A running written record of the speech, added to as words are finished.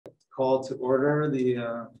call to order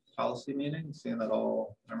the policy meeting, seeing that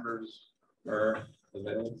all members are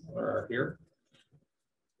available or are here.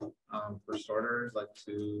 First order, I'd like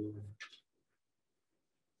to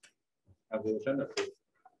have the agenda, please.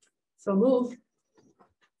 So move.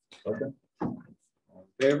 Okay. All in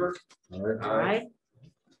favor? All right.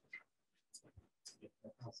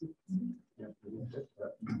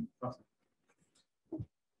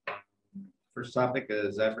 First topic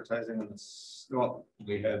is advertising in the, well,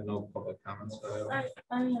 we had no public comments.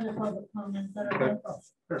 I had a public comment. Okay.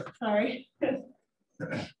 Sure. Sorry.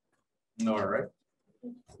 No, all right.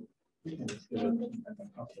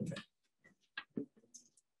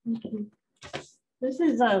 This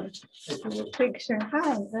is a picture.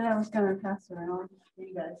 Hi, that I was gonna pass around for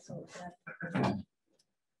you guys. So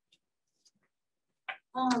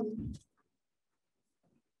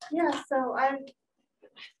yeah, so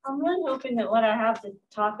I'm really hoping that what I have to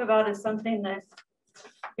talk about is something that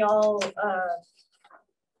y'all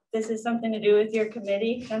this is something to do with your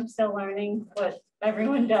committee. I'm still learning what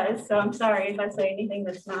everyone does, so I'm sorry if I say anything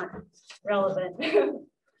that's not relevant.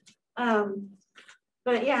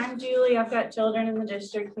 But yeah, I'm Julie. I've got children in the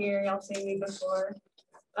district here. Y'all seen me before.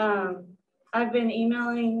 I've been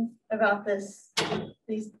emailing about these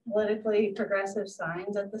politically progressive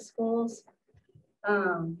signs at the schools.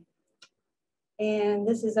 And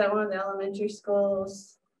this is at one of the elementary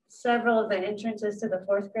schools, several of the entrances to the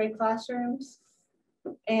 4th grade classrooms.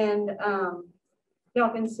 And y'all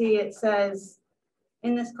can see it says,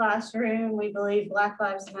 in this classroom, we believe Black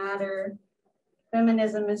Lives Matter,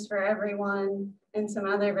 feminism is for everyone, and some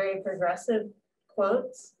other very progressive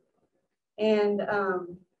quotes. And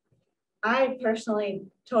I personally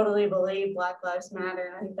totally believe Black Lives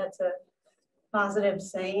Matter. I think that's a positive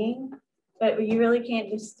saying, but you really can't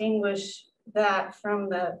distinguish that from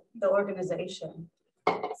the organization.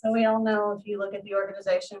 So we all know, if you look at the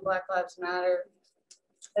organization Black Lives Matter,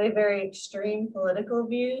 they have very extreme political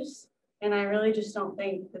views. And I really just don't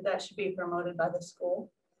think that that should be promoted by the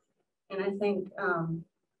school. And I think,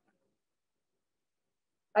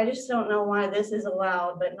 I just don't know why this is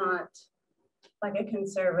allowed, but not like a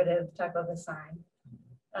conservative type of a sign.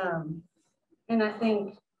 And I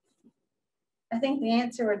think the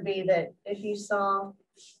answer would be that if you saw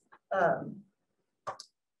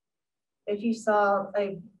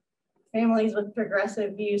like families with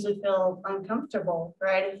progressive views would feel uncomfortable,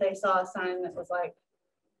 right? If they saw a sign that was like,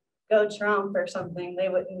 "Go Trump" or something, they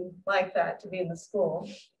wouldn't like that to be in the school.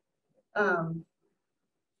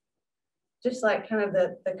 Just like kind of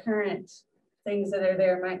the current things that are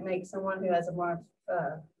there might make someone who has a more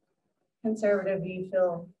conservative view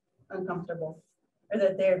feel uncomfortable, or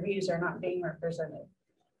that their views are not being represented.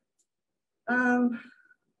 I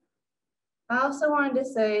also wanted to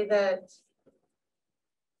say that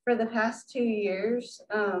for the past 2 years,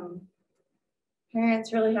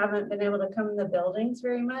 parents really haven't been able to come in the buildings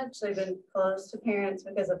very much. They've been closed to parents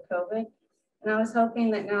because of COVID. And I was hoping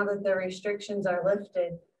that now that the restrictions are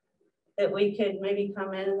lifted, that we could maybe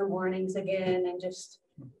come in the mornings again and just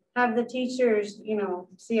have the teachers, you know,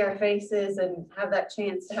 see our faces and have that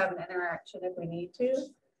chance to have an interaction if we need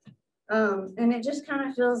to. And it just kind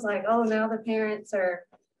of feels like, oh, now the parents are,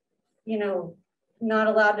 you know, not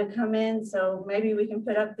allowed to come in, so maybe we can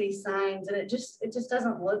put up these signs, and it just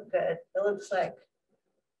doesn't look good. It looks like,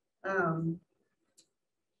 I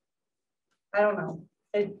don't know.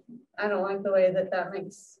 I don't like the way that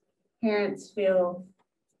makes parents feel.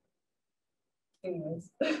 Anyways.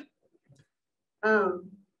 But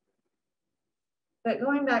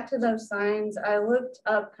going back to those signs, I looked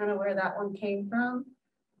up kind of where that one came from,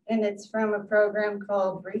 and it's from a program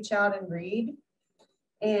called Reach Out and Read.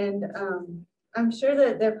 And I'm sure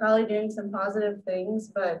that they're probably doing some positive things,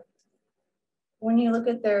 but when you look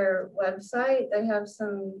at their website, they have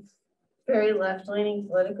some very left-leaning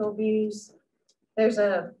political views. There's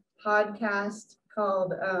a podcast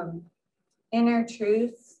called Inner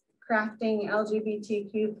Truth, Crafting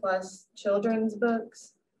LGBTQ+ children's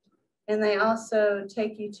books. And they also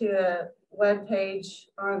take you to a webpage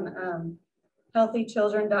on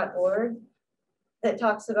healthychildren.org that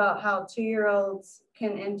talks about how 2-year-olds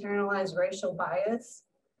can internalize racial bias.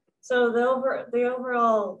 So the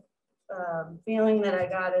overall feeling that I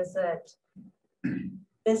got is that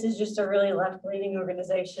this is just a really left-leaning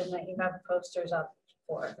organization that you have posters up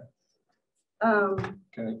for. Can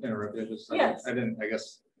I interrupt you? Just yes. I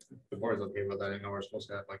guess the board's okay with that. I didn't know we're supposed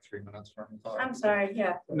to have like 3 minutes from the I'm sorry,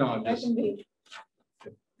 yeah. No, I'm just, can be.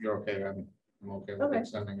 You're okay. I'm okay with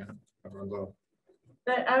extending it. Everyone's low.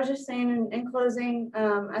 But I was just saying in closing,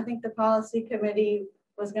 I think the policy committee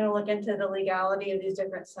was going to look into the legality of these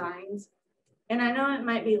different signs. And I know it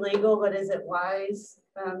might be legal, but is it wise?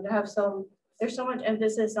 to have there's so much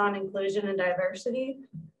emphasis on inclusion and diversity,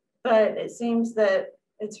 but it seems that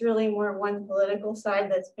it's really more one political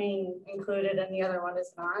side that's being included and the other one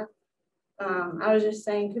is not. I was just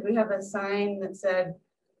saying, could we have a sign that said,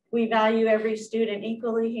 we value every student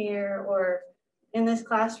equally here, or in this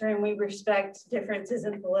classroom, we respect differences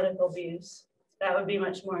in political views? That would be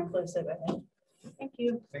much more inclusive, I think. Thank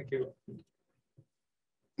you. Thank you.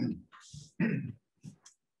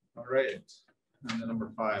 All right. And then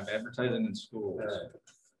number 5, advertising in schools.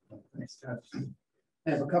 Thanks, Ted. I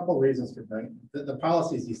have a couple of reasons for that. The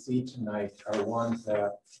policies you see tonight are ones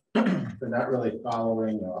that they're not really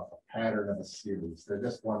following a pattern of a series. They're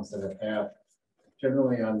just ones that have had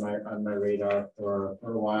generally on my radar for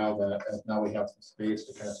a while, that as now we have some space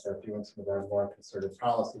to kind of start doing some of our more concerted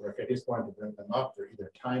policy work. I just wanted to bring them up. They're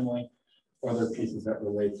either timely or they're pieces that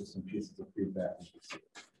relate to some pieces of feedback.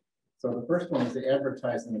 So the first one is the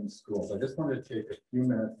advertising in the schools. I just wanted to take a few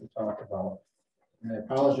minutes to talk about, and I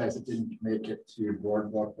apologize it didn't make it to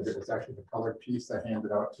board book, but it was actually the colored piece I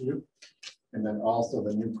handed out to you. And then also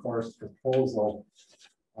the new course proposal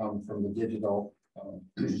from the digital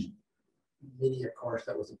media course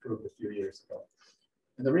that was approved a few years ago.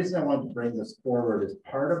 And the reason I wanted to bring this forward is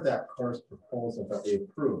part of that course proposal that we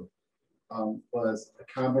approved was a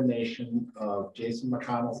combination of Jason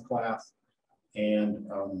McConnell's class and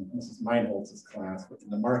Mrs. Meinholz's class within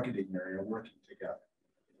the marketing area working together.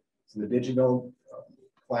 So the digital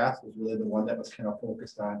class was really the one that was kind of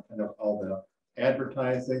focused on kind of all the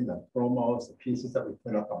advertising, the promos, the pieces that we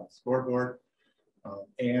put up on the scoreboard.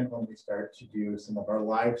 And when we start to do some of our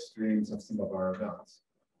live streams of some of our events.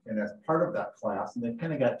 And as part of that class, and they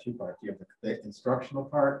kind of got two parts. You have the instructional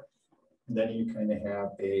part, and then you kind of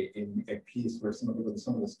have a piece where some of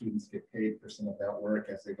the students get paid for some of that work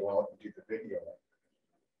as they go out and do the video.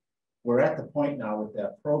 We're at the point now with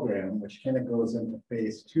that program, which kind of goes into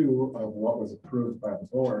phase 2 of what was approved by the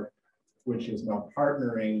board, which is now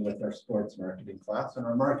partnering with our sports marketing class and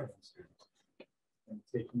our marketing students. And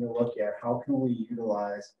taking a look at how can we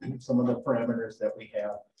utilize some of the parameters that we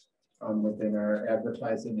have within our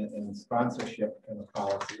advertising and sponsorship kind of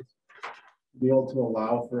policies, to be able to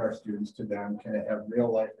allow for our students to then kind of have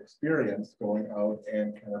real life experience going out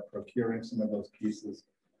and kind of procuring some of those pieces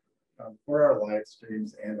for our live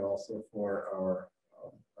streams and also for our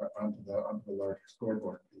onto the larger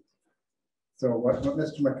scoreboard piece. So what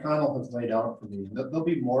Mr. McConnell has laid out for me, there'll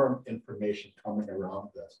be more information coming around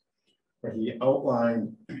this, where he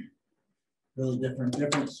outlined really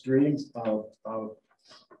different streams of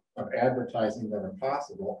advertising that are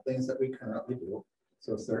possible, things that we currently do.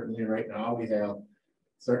 So certainly right now we have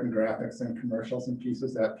certain graphics and commercials and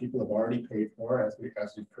pieces that people have already paid for as we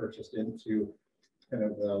purchased into kind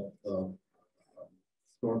of the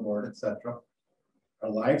scoreboard, etc. Our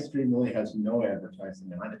live stream really has no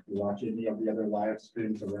advertising on it. If you watch any of the other live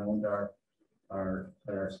streams around that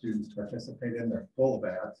our students participate in, they're full of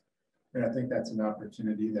ads. And I think that's an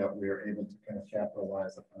opportunity that we're able to kind of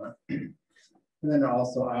capitalize upon. And then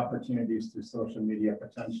also opportunities through social media,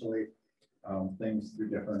 potentially things through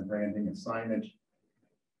different branding and signage.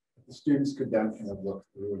 The students could then kind of look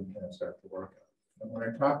through and kind of start to work on. And when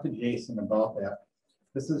I talked to Jason about that,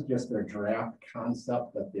 this is just their draft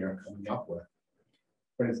concept that they are coming up with.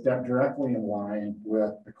 But it's directly in line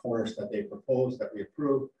with the course that they proposed that we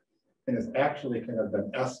approved, and has actually kind of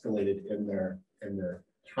been escalated in their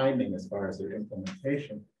timing as far as their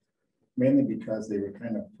implementation, mainly because they were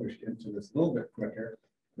kind of pushed into this a little bit quicker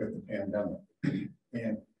with the pandemic.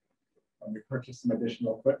 And we purchased some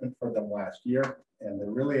additional equipment for them last year, and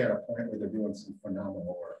they're really at a point where they're doing some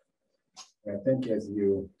phenomenal work. And I think as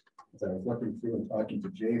I was looking through and talking to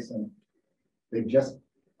Jason, they've just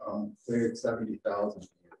cleared 70,000 views.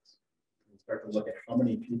 You start to look at how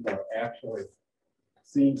many people are actually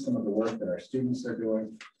seeing some of the work that our students are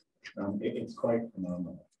doing. It's quite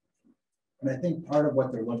phenomenal. And I think part of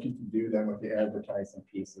what they're looking to do then with the advertising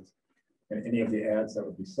pieces and any of the ads that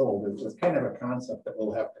would be sold is just kind of a concept that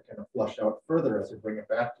we'll have to kind of flush out further as we bring it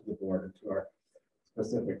back to the board and to our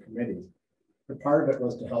specific committees. But part of it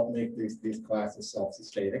was to help make these classes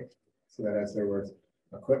self-sustaining, so that as there was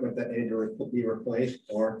equipment that needed to be replaced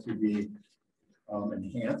or to be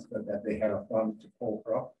enhanced, but that they had a fund to pull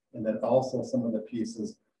from. And then also some of the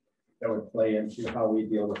pieces that would play into how we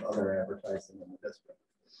deal with other advertising in the district.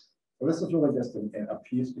 So this is really just a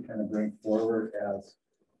piece to kind of bring forward as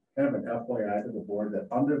kind of an FYI to the board that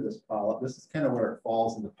under this policy, this is kind of where it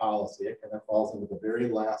falls in the policy. It kind of falls into the very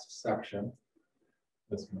last section.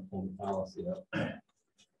 That's going to pull the policy up.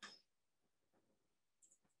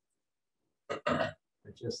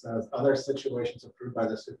 It just says other situations approved by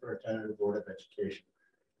the superintendent of the Board of Education.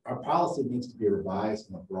 our policy needs to be revised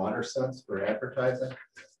in a broader sense for advertising.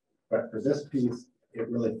 But for this piece, it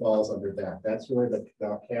really falls under that. That's where the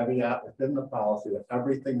caveat within the policy that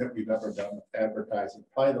everything that we've ever done with advertising,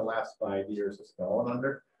 probably the last 5 years has fallen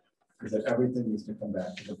under, is that everything needs to come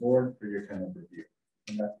back to the board for your kind of review.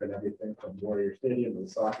 And that's been everything from Warrior Stadium to the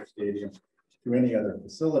soccer stadium to any other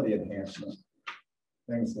facility enhancement.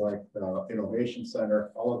 Things like the Innovation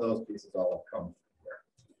Center, all of those pieces all have come from here.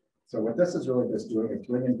 So what this is really just doing is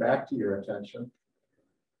bringing back to your attention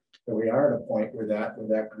that we are at a point where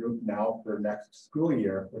that group now for next school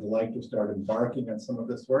year would like to start embarking on some of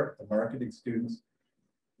this work. The marketing students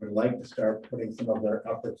would like to start putting some of their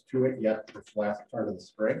efforts to it yet this last part of the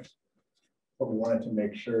spring. But we wanted to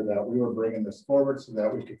make sure that we were bringing this forward so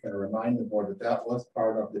that we could kind of remind the board that that was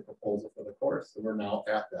part of the proposal for the course. So we're now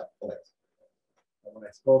at that place. And when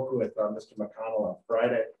I spoke with Mr. McConnell on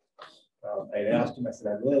Friday, I asked him, I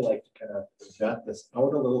said, I'd really like to kind of vet this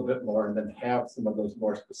out a little bit more and then have some of those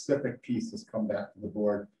more specific pieces come back to the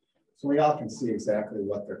board so we all can see exactly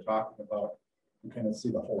what they're talking about and kind of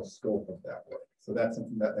see the whole scope of that work. So that's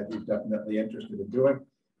something that he's definitely interested in doing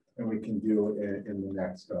and we can do in the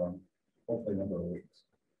next, hopefully, number of weeks.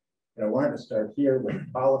 And I wanted to start here with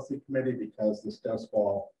the policy committee because this does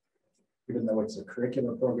fall, even though it's a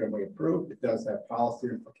curriculum program we approved, it does have policy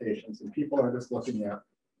implications and people are just looking at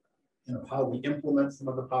how we implement some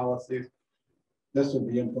of the policies. This would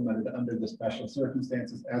be implemented under the special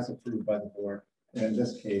circumstances as approved by the board, and in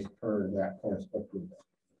this case, per that course approval.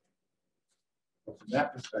 So from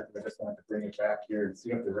that perspective, I just wanted to bring it back here and see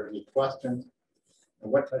if there are any questions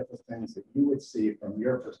and what type of things that you would see from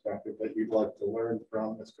your perspective that you'd like to learn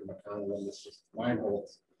from Mr. McConnell and Mrs.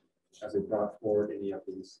 Weinholz as we brought forward any of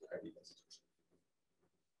these ideas.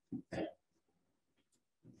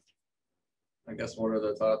 I guess what are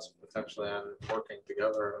the thoughts potentially on working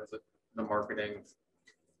together? Is it the marketing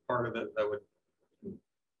part of it that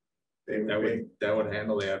would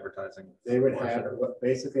handle the advertising? They would have what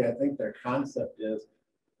basically I think their concept is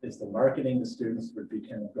the marketing the students would be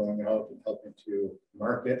kind of going out and helping to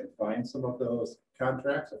market and find some of those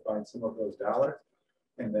contracts or find some of those dollars.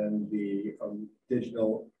 And then the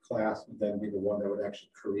digital class would then be the one that would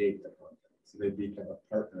actually create the content. So they'd be kind of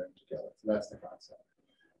partnering together. So that's the concept.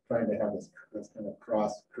 Trying to have this kind of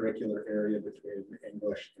cross-curricular area between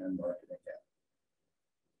English and marketing.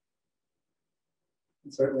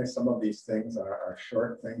 And certainly some of these things are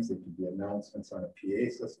short things. They could be announcements on a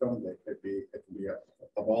PA system. They could be,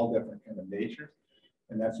 of all different kind of natures.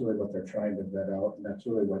 And that's really what they're trying to vet out. And that's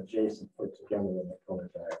really what Jason put together in the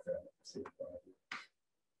color diagram.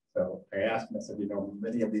 So I asked him, I said,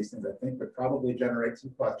 many of these things I think would probably generate some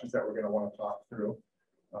questions that we're going to want to talk through.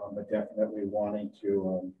 But definitely wanting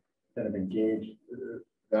to kind of engage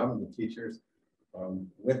them and the teachers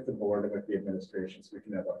with the board and with the administration so we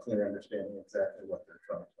can have a clear understanding exactly what they're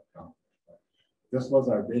trying to accomplish. This was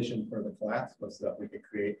our vision for the class, was that we could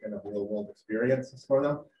create kind of real world experiences for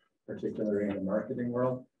them, particularly in the marketing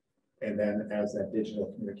world. And then as that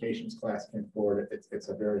digital communications class came forward, it's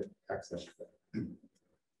a very excellent thing.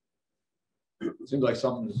 It seems like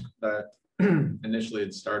something that initially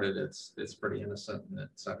it started, it's pretty innocent and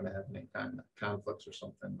it's not going to have any kind of conflicts or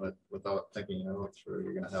something, but without thinking it out through,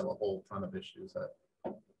 you're going to have a whole ton of issues that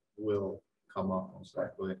will come up most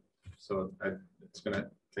likely. So it's going to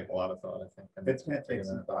take a lot of thought, I think. It's going to take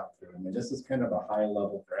some thought through. I mean, this is kind of a high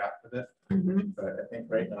level draft of it, but I think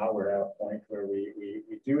right now we're at a point where we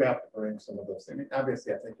do have to bring some of those things. I mean,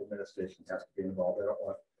 obviously, I think administration has to be involved. I don't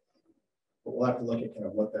want. But we'll have to look at kind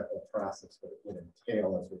of what that whole process would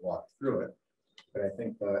entail as we walk through it. But I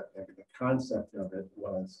think that the concept of it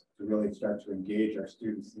was to really start to engage our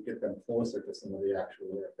students and get them closer to some of the actual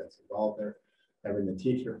work that's involved there, having the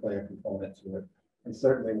teacher play a component to it. And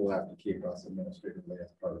certainly we'll have to keep us administratively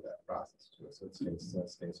as part of that process too. So it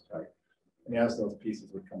stays tight. And as those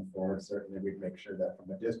pieces would come forward, certainly we'd make sure that from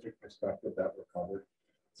a district perspective that we're covered.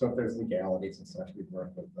 So if there's legalities and such, we'd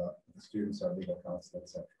work with the students, our legal counsel,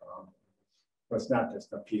 etc. But it's not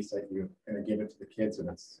just a piece that you're going to give it to the kids and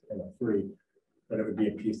it's free, but it would be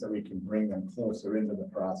a piece that we can bring them closer into the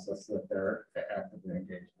process so that they're actively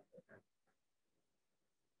engaged.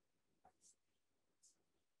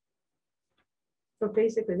 So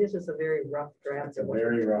basically, this is a very rough draft. It's a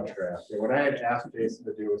very rough draft. So what I had asked Jason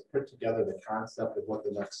to do was put together the concept of what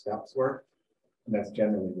the next steps were, and that's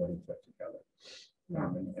generally what he put together.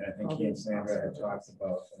 And I think he and Sandra had talked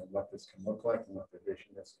about what this can look like and what the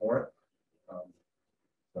vision is for it.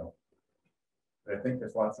 So I think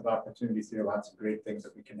there's lots of opportunities here, lots of great things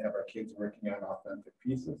that we can have our kids working on authentic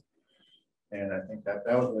pieces. And I think that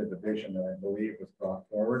was really the vision that I believe was brought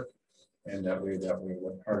forward and that we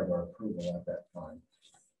were part of our approval at that time.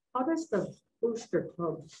 How does the booster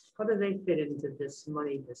clubs, how do they fit into this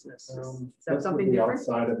money business? Is that This would something be different?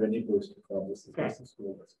 outside of any booster club. This is Okay. just the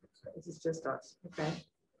school district. So, This is just us, okay?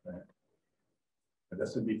 but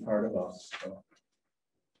this would be part of us. So.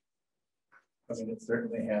 I mean, it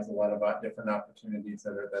certainly has a lot of different opportunities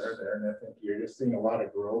that are there, and I think you're just seeing a lot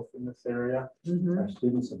of growth in this area. Mhm. Our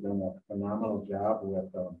students have done a phenomenal job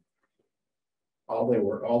with all the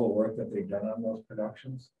work that they've done on those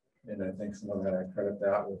productions. And I think some of that, I credit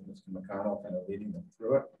that with Mr. McConnell kind of leading them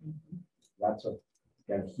through it. Lots of,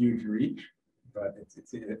 got a huge reach, but it's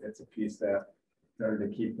a piece that in order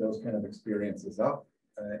to keep those kind of experiences up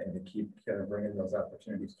and to keep kind of bringing those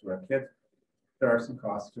opportunities to our kids, there are some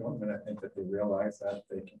costs to them. And I think that they realize that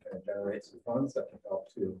they can kind of generate some funds that can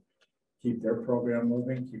help to keep their program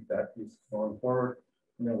moving, keep that piece going forward.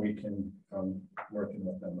 And then we can working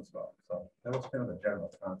with them as well. So that was kind of the general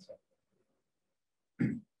concept.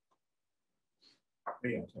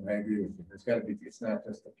 Yeah, so I agree with you. There's got to be, it's not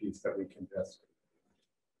just a piece that we can just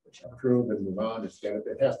approve and move on.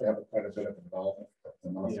 It has to have quite a bit of involvement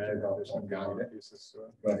from us to help guide it.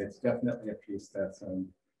 But it's definitely a piece that's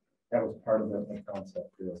that was part of the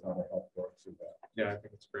concept too, is how to help work through that. Yeah, I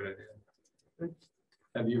think it's a great idea.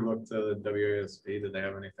 Have you looked to the WCSD? Did they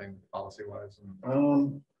have anything policy wise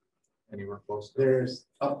and anywhere close to it? There's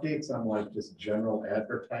updates on like just general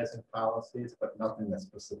advertising policies, but nothing that's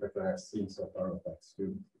specific that I've seen so far with like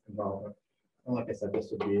student involvement. And like I said,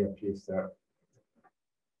 this would be a piece that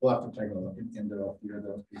we'll have to take a look into a few of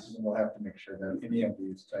those pieces, and we'll have to make sure that any of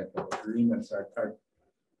these type of agreements are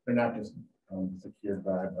they're not just secured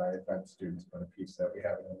by the students, but a piece that we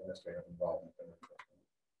have an administrative involvement in.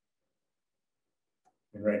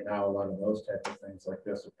 And right now, a lot of those types of things like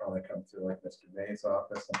this will probably come through like Mr. May's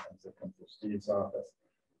office. Sometimes they come through Steve's office.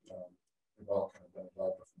 We've all kind of been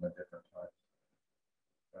involved with them at different times.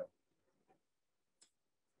 But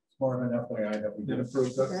it's more of an FYI that we did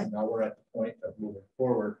approve this, and now we're at the point of moving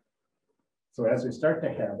forward. So as we start to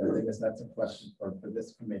have that, I guess that's a question for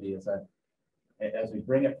this committee, is that as we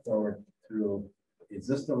bring it forward through, is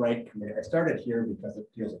this the right committee? I started here because it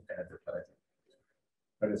deals with advertising.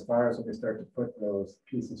 But as far as when we start to put those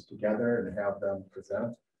pieces together and have them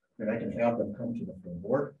present, then I can have them come to the full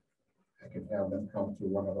board. I can have them come to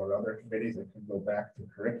one of our other committees. It can go back to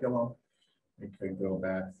curriculum. It could go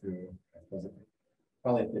back to,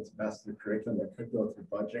 probably if it's best through curriculum, it could go through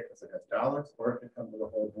budget because it has dollars, or it could come to the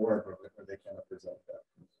whole board where they kind of present that.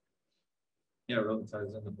 Yeah, it really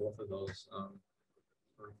ties into both of those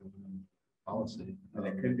policy. And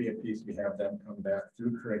it could be a piece we have them come back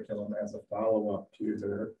through curriculum as a follow-up to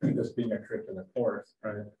their this being a curricular course,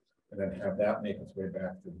 right? And then have that make its way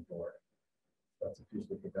back to the board. That's a piece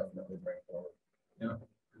we could definitely bring forward. Yeah,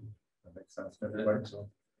 that makes sense to everybody. So.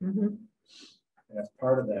 Mhm. And as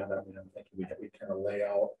part of that, I mean, I'm thinking we kind of lay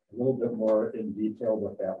out a little bit more in detail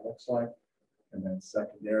what that looks like, and then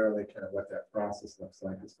secondarily, kind of what that process looks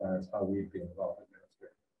like as far as how we'd be involved in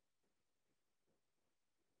administration.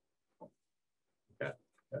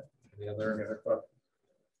 Any other questions?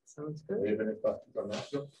 Sounds Do good. you have any questions on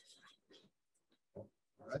that? All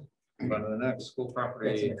right. Move on to the next school It's an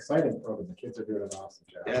property. exciting program. The kids are doing an awesome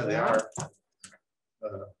job. Yeah, they are.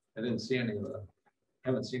 I didn't see any of the,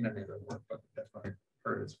 haven't seen any of their work, but definitely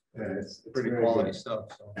heard it's Yeah, it's pretty very quality good.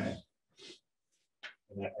 stuff. So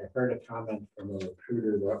And I heard a comment from a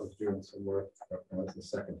recruiter that was doing some work, that was the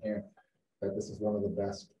second hand, that this is one of the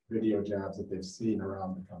best video jobs that they've seen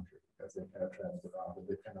around the country as they kind of traveled around and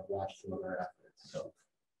they kind of watched some of their efforts. So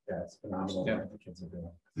yeah, it's phenomenal what the kids are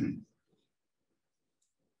doing.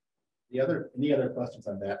 Any other questions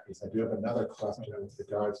on that piece? I do have another question with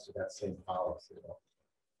regards to that same policy.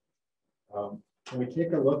 Can we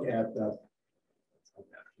take a look at the,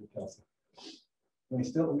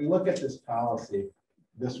 when we look at this policy,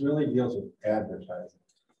 this really deals with advertising.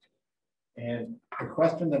 And the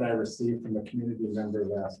question that I received from a community member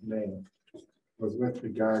last May was with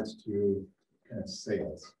regards to kind of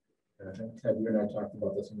sales. And I think Ted, you and I talked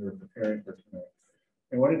about this when we were preparing for tonight.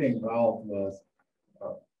 And what it involved was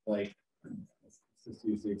like, let's just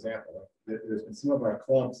use the example. There's been some of our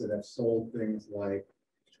clubs that have sold things like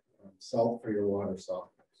salt for your water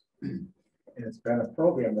softeners. And it's been a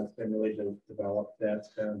program that's been really developed that's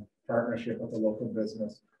been partnership with a local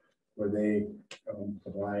business where they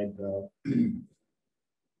provide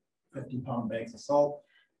 50-pound bags of salt.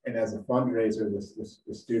 And as a fundraiser,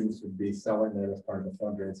 the students would be selling that as part of the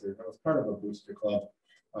fundraiser. It was part of a booster club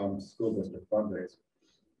school district fundraiser.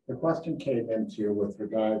 The question came into with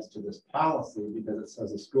regards to this policy because it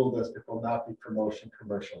says the school district will not be promoting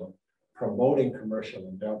commercial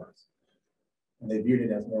endeavors. And they viewed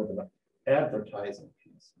it as more of an advertising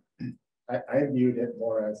piece. I viewed it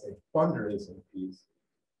more as a fundraising piece,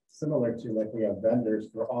 similar to like we have vendors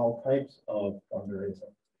for all types of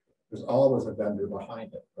fundraising. There's always a vendor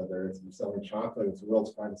behind it, whether it's you're selling chocolate, it's the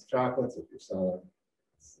world's finest chocolates. If you're selling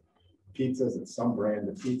pizzas, it's some brand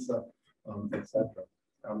of pizza, etc.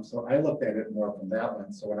 So I looked at it more from that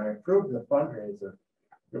lens. So when I approved the fundraiser,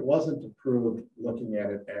 it wasn't approved looking at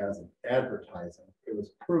it as an advertising. It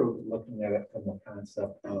was approved looking at it from the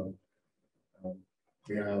concept of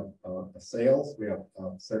we have sales, we have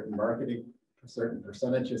certain marketing, certain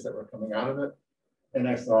percentages that were coming out of it. And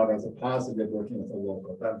I saw it as a positive working with a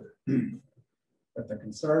local vendor. But the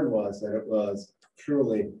concern was that it was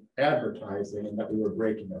truly advertising and that we were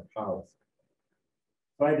breaking their policy.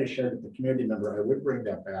 So I just shared with the community member, I would bring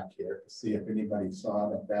that back here to see if anybody saw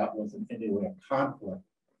that that was in any way a conflict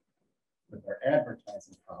with our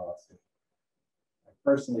advertising policy. I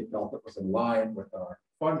personally felt it was in line with our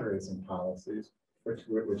fundraising policies, which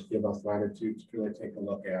give us latitude to really take a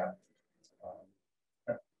look at.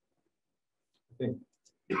 I think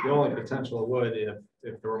the only potential it would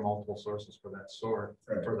if there were multiple sources for that sort,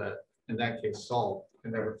 Right. for that, in that case, salt.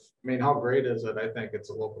 And never, I mean, how great is it? I think it's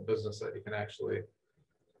a local business that you can actually,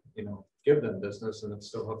 you know, give them business and it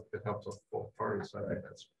still it helps with both parties. So I think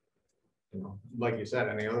that's, you know, like you said,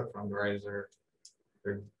 any other fundraiser,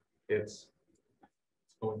 it's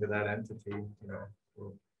going to that entity, you know.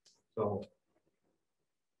 So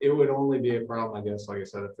it would only be a problem, I guess, like I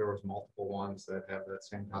said, if there was multiple ones that have that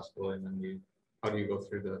same possibility, and then how do you go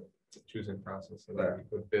through the choosing process of that?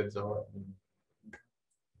 You put bids out.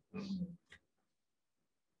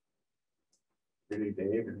 Really,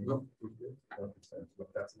 Dave, and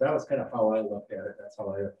that was kind of how I looked at it. That's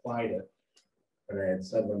how I applied it. But I had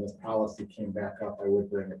said when this policy came back up, I would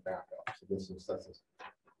bring it back up. So this was such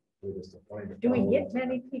a disappointing. Do we get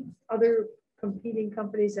many other competing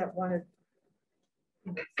companies that want to,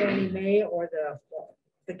 Fannie Mae or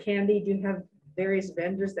the Candy? Do you have various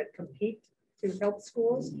vendors that compete to help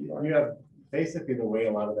schools? You have basically the way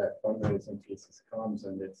a lot of that fundraising pieces comes,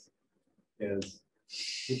 and is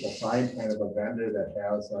people find kind of a vendor that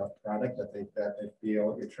has a product that they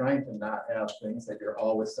feel you're trying to not have things that you're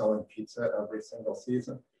always selling pizza every single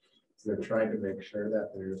season. So they're trying to make sure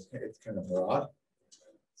that it's kind of broad.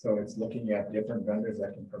 So it's looking at different vendors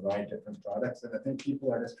that can provide different products. And I think people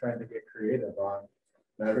are just trying to get creative on,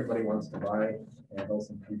 not everybody wants to buy handles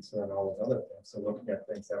and pizza and all those other things. So looking at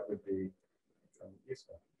things that would be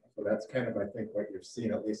useful. So that's kind of, I think, what you're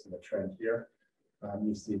seeing, at least in the trend here.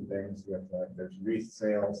 You see things with, there's wreath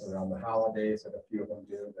sales around the holidays that a few of them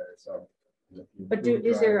do. There's But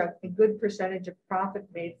is there a good percentage of profit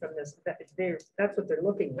made from this? That's what they're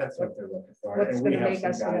looking at. That's what they're looking for. What's And going we to have make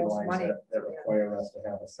some us the most guidelines money? that require us to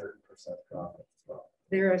have a certain percent profit as well.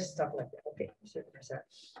 There is stuff like that. Okay, a certain percent.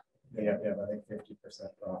 They have, I think,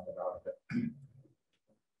 50% profit out of it.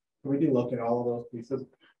 We do look at all of those pieces.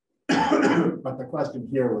 But the question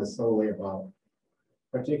here was solely about,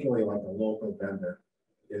 particularly like a local vendor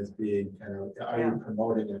is being kind of, are you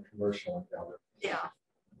promoting a commercial endeavor? Yeah.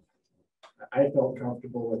 I felt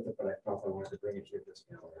comfortable with it, but I felt I wanted to bring it to this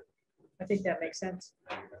now. I think that makes sense.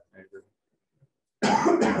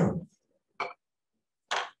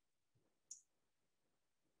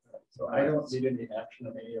 So I don't need any action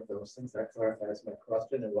on any of those things. That clarifies my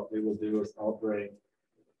question. And what we will do is I'll bring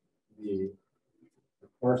the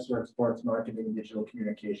coursework, sports marketing, digital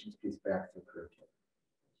communications piece back to curriculum.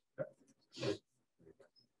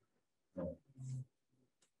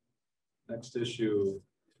 Next issue,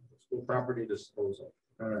 school property disposal.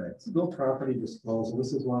 All right, school property disposal.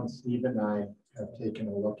 This is one Steve and I have taken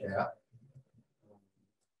a look at.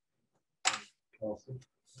 This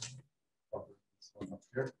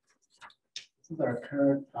is our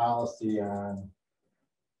current policy on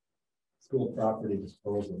school property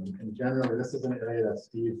disposal. And generally, this is an area that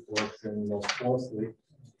Steve works in most closely.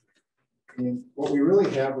 And what we really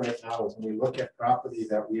have right now is when we look at property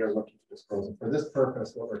that we are looking to dispose of. For this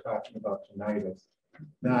purpose, what we're talking about tonight is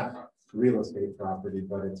not real estate property,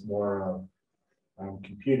 but it's more of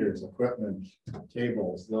computers, equipment,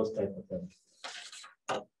 tables, those type of things.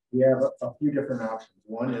 We have a few different options.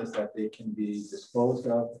 One is that they can be disposed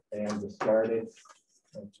of and discarded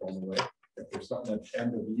and thrown away. If there's something that's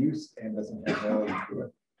end of use and doesn't have value to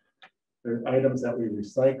it. There's items that we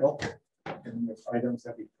recycle and there's items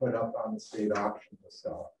that we put up on the state auction to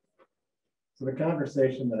sell. So the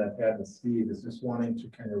conversation that I've had with Steve is just wanting to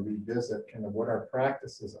kind of revisit kind of what our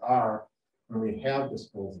practices are when we have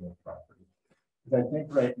disposal of property. Because I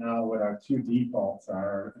think right now what our two defaults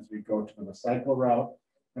are is we go to the recycle route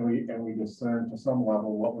and we discern to some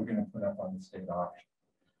level what we're going to put up on the state auction.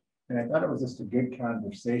 And I thought it was just a good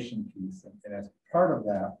conversation piece. And as part of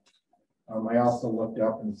that, I also looked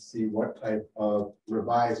up and see what type of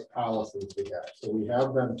revised policies we have. So we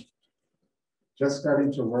have been just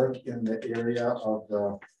starting to work in the area of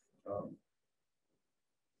the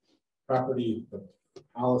the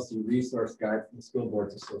policy resource guide from the School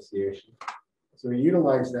Boards Association. So we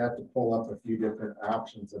utilize that to pull up a few different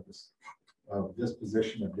options of this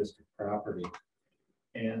disposition of district property.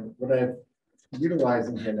 And what I've utilized,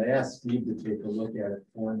 and I asked Steve to take a look at it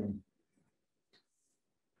for me.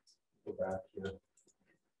 Go back here.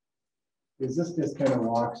 Is this just kind of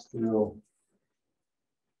walks through,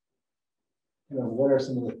 what are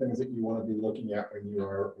some of the things that you want to be looking at when you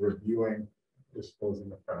are reviewing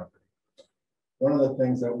disposing of property? One of the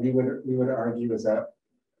things that we would argue is that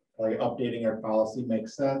like updating our policy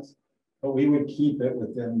makes sense, but we would keep it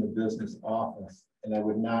within the business office, and I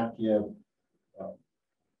would not give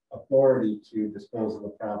authority to dispose of the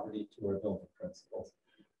property to our building principals.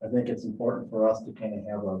 I think it's important for us to kind of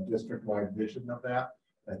have a district-wide vision of that.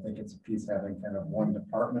 I think it's a piece having kind of one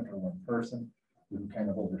department or one person who can kind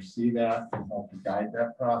of oversee that and help to guide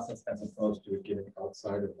that process, as opposed to it getting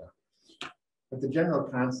outside of that. But the general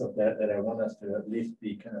concept that I want us to at least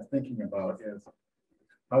be kind of thinking about is,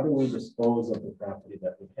 how do we dispose of the property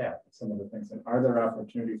that we have? Some of the things, and are there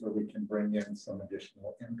opportunities where we can bring in some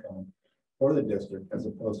additional income for the district as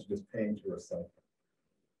opposed to just paying to recycle?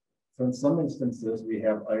 So in some instances, we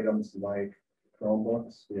have items like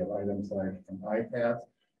Chromebooks, we have items like iPads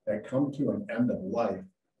that come to an end of life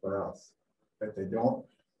for us. That they don't,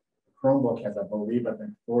 Chromebook has, I believe, I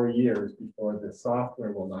think 4 years before the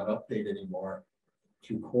software will not update anymore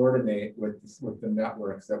to coordinate with the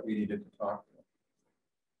networks that we needed to talk to.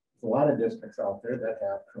 There's a lot of districts out there that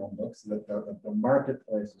have Chromebooks, that the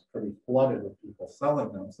marketplace is pretty flooded with people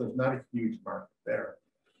selling them. So there's not a huge market there.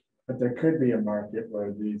 But there could be a market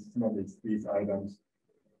where some of these items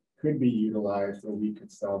could be utilized, or we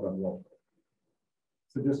could sell them locally.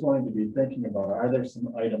 So just wanting to be thinking about, are there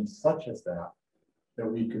some items such as that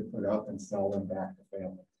we could put up and sell them back to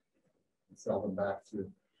families, and sell them back to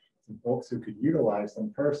some folks who could utilize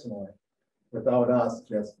them personally without us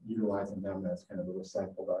just utilizing them as kind of a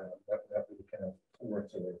recycled item that we kind of work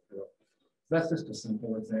our way through. So that's just a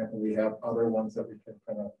simple example. We have other ones that we could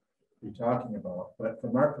kind of be talking about, but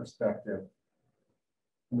from our perspective,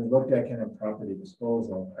 when we looked at kind of property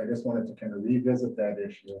disposal, I just wanted to kind of revisit that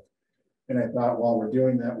issue. And I thought, while we're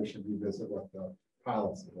doing that, we should revisit what the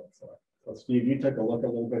policy looks like. So Steve, you took a look a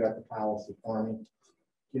little bit at the policy for me. Can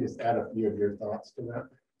you just add a few of your thoughts to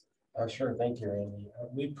that? Sure, thank you, Randy.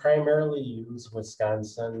 We primarily use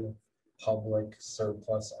Wisconsin public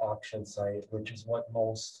surplus auction site, which is what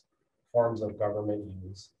most forms of government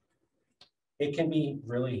use. It can be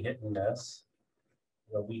really hit and miss.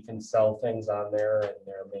 We can sell things on there and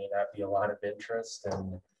there may not be a lot of interest,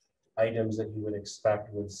 and items that you would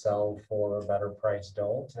expect would sell for a better price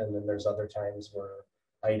don't. And then there's other times where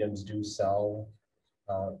items do sell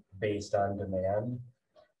based on demand.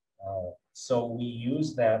 So we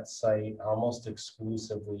use that site almost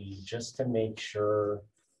exclusively just to make sure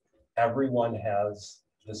everyone has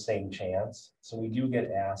the same chance. So we do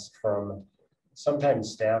get asked from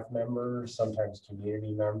sometimes staff members, sometimes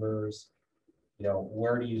community members,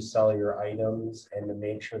 where do you sell your items? And to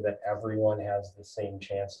make sure that everyone has the same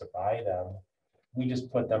chance to buy them, we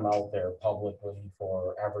just put them out there publicly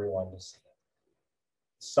for everyone to see.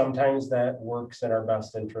 Sometimes that works in our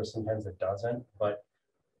best interest, sometimes it doesn't, but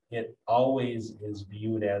it always is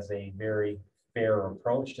viewed as a very fair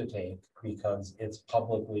approach to take because it's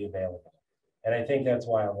publicly available. And I think that's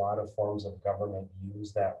why a lot of forms of government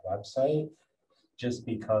use that website, just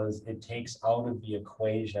because it takes out of the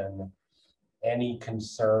equation any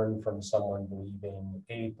concern from someone believing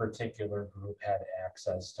a particular group had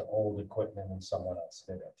access to old equipment and someone else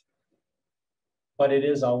didn't. But it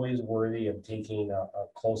is always worthy of taking a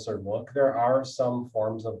closer look. There are some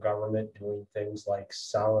forms of government doing things like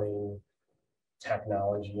selling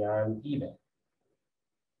technology on eBay.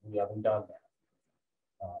 We haven't done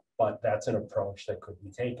that. But that's an approach that could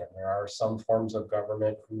be taken. There are some forms of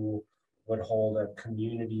government who would hold a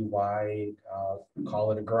community-wide,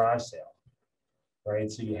 call it a garage sale,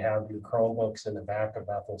 right? So you have your Chromebooks in the back of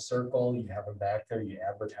Bethel Circle, you have them back there, you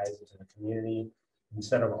advertise it to the community.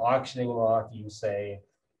 Instead of auctioning them off, you say,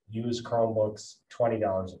 use Chromebooks,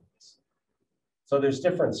 $20 a piece. So there's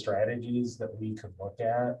different strategies that we could look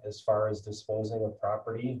at as far as disposing of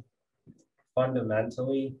property.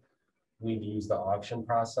 Fundamentally, we'd use the auction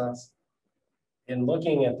process. In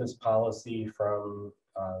looking at this policy from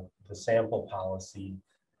the sample policy,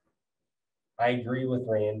 I agree with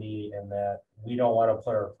Randy in that we don't want to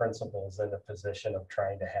put our principals in a position of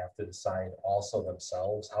trying to have to decide also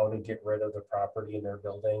themselves how to get rid of the property in their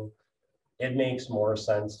building. it makes more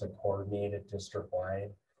sense to coordinate it district-wide.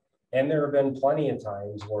 And there have been plenty of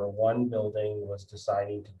times where one building was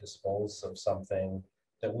deciding to dispose of something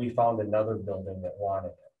that we found another building that wanted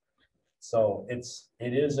it. So it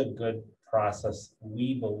is a good process,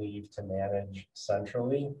 we believe, to manage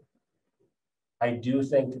centrally. I do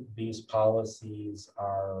think these policies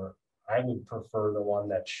are, I would prefer the one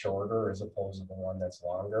that's shorter as opposed to the one that's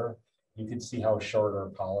longer. You can see how short our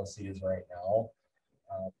policy is right now.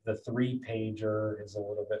 The 3-pager is a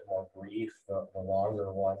little bit more brief. The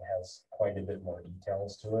longer one has quite a bit more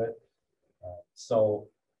details to it. So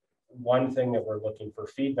one thing that we're looking for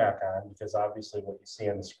feedback on, because obviously what you see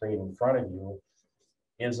on the screen in front of you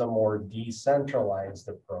is a more decentralized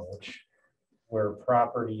approach where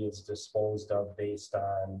property is disposed of based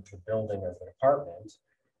on the building or the department.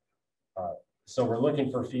 So we're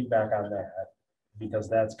looking for feedback on that because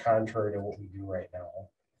that's contrary to what we do right now.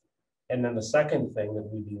 And then the second thing that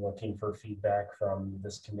we'd be looking for feedback from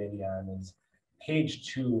this committee on is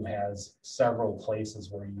page 2 has several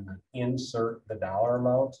places where you insert the dollar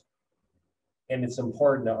amount. And it's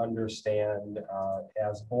important to understand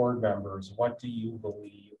as board members, what do you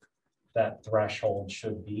believe that threshold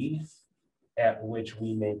should be at which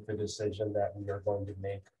we make the decision that we are going to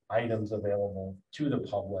make items available to the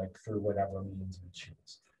public through whatever means we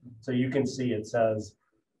choose. So you can see it says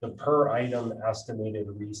the per item estimated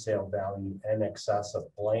resale value in excess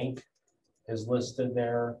of blank is listed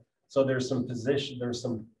there. So there's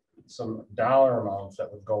some dollar amounts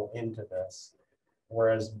that would go into this.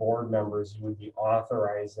 Whereas board members, you would be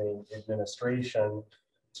authorizing administration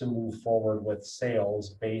to move forward with sales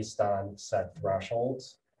based on set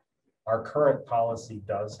thresholds. Our current policy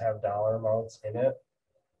does have dollar amounts in it,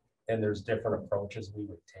 and there's different approaches we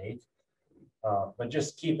would take. But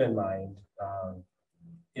just keep in mind,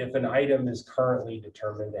 if an item is currently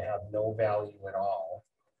determined to have no value at all,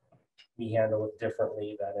 we handle it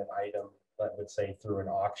differently than an item, let would say, through an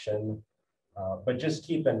auction. But just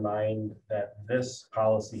keep in mind that this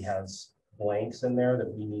policy has blanks in there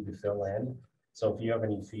that we need to fill in. So if you have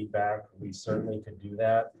any feedback, we certainly could do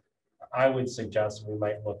that. I would suggest we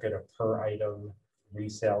might look at a per item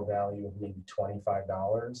resale value of maybe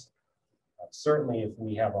 $25. Certainly if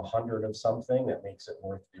we have 100 of something, that makes it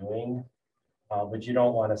worth doing. But you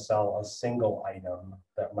don't want to sell a single item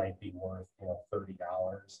that might be worth, $30.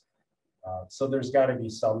 So there's got to be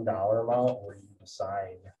some dollar amount where you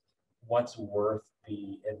decide what's worth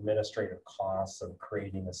the administrative costs of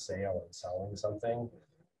creating a sale and selling something.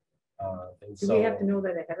 Do we have to know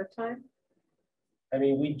that ahead of time? I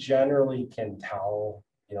mean, we generally can tell,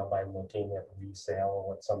 by looking at resale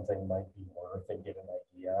what something might be worth and get an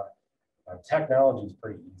idea. Technology is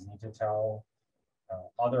pretty easy to tell.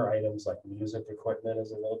 Other items like music equipment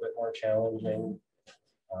is a little bit more challenging.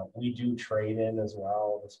 We do trade-in as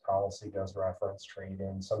well. This policy does reference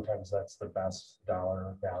trade-in. Sometimes that's the best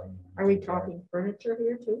dollar value. Are we talking furniture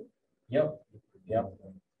here too? Yep.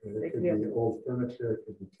 It could be old furniture, it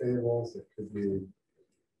could be tables, it could be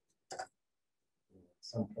at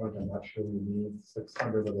some point, I'm not sure we need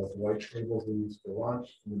 600 of those white tables we use for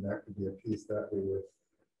lunch. I mean, that could be a piece that we would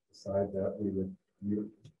decide that we would use.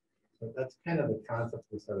 But that's kind of the concept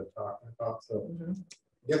we started talking about. So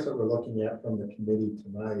I guess what we're looking at from the committee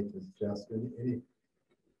tonight is just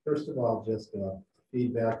first of all, just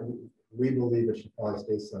feedback. We believe it should probably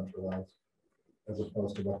stay centralized as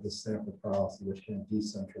opposed to what the sample policy, which can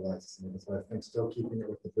decentralize. So I think still keeping it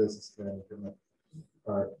with the business management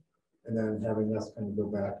part, and then having us kind of go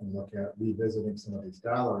back and look at revisiting some of these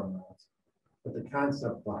dollar amounts. But the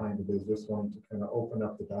concept behind it is just wanting to kind of open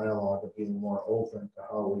up the dialogue of being more open to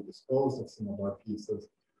how we dispose of some of our pieces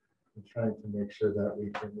and trying to make sure that we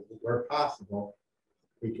can, where possible,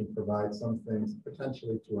 we can provide some things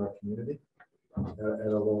potentially to our community at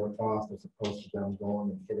a lower cost as opposed to them going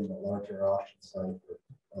and hitting a larger auction site.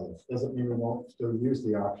 Doesn't mean we won't still use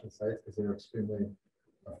the auction sites because they're extremely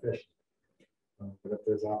efficient. But if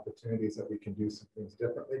there's opportunities that we can do some things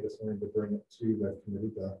differently, just wanted to bring it to the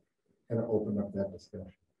committee to kind of open up that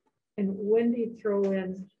discussion. And when do you throw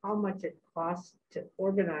in how much it costs to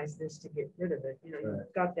organize this to get rid of it? You've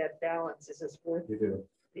got that balance. Is this worth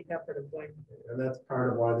the effort of going? And that's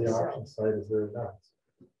part of why the auction site is very nice.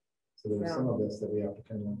 So there's some of this that we have to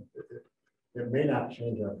kind of, it may not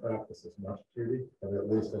change our practice as much, Judy, but at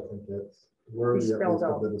least I think it's worthy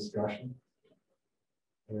of the discussion.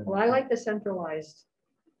 And well, I like the centralized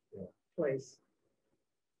place.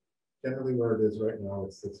 Generally where it is right now,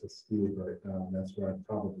 it's with Steve right now, and that's where I'd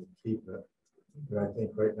probably keep it. But I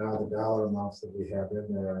think right now the dollar amounts that we have in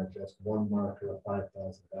there are just one marker of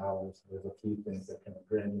 $5,000. There's a few things that kind of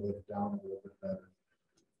granulate it down a little bit better,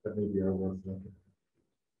 but maybe are worth looking at.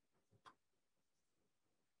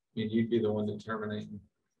 mean, you'd be the one determining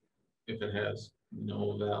if it has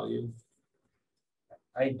no value.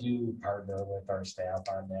 I do partner with our staff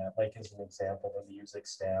on that. Like as an example, the music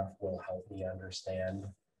staff will help me understand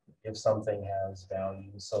if something has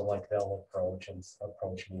value. So like they'll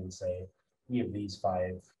approach me and say, we have these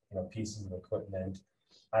 5, pieces of equipment.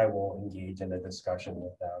 I will engage in a discussion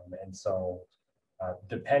with them. And so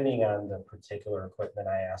depending on the particular equipment,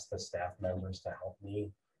 I ask the staff members to help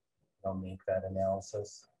me make that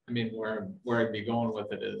analysis. I mean, where I'd be going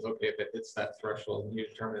with it is, okay, if it hits that threshold and you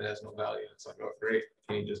determine it has no value, it's like, oh, great,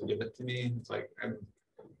 can you just give it to me? It's like, I'm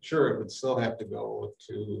sure it would still have to go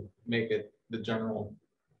to make it the general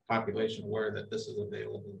population aware that this is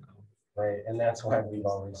available now. Right, and that's why we've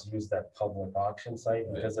always used that public auction site,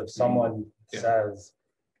 Right. because if someone Yeah. says,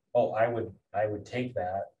 oh, I would take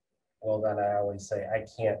that, well, then I always say, I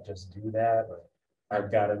can't just do that, or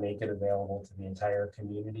I've got to make it available to the entire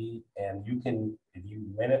community. And you can, if you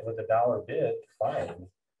win it with a $1 bid, fine,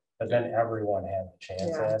 but then everyone has a chance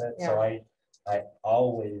Yeah, at it. So I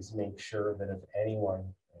always make sure that if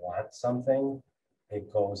anyone wants something,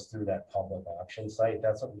 it goes through that public auction site.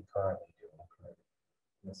 That's what we currently do.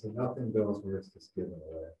 And so nothing goes where it's just given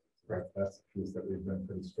away. Right. That's the piece that we've been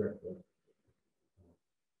pretty strict with.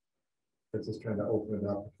 It's just trying to open it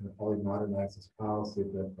up and probably modernize this policy,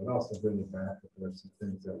 but also bring it back. If there's some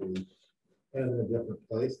things that we had in a different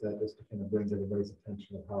place, that just kind of brings everybody's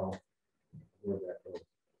attention of how where that goes,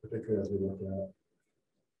 particularly as we look at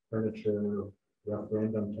furniture,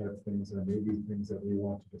 referendum type things, and maybe things that we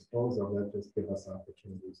want to dispose of that just give us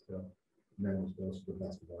opportunities to manage those to the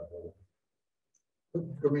best of our ability.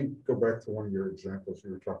 Let me go back to one of your examples.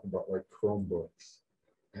 You were talking about like Chromebooks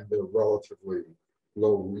and their relatively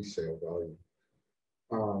low resale value.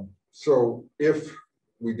 So if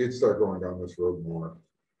we did start going down this road more,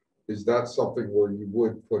 is that something where you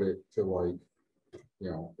would put it to like,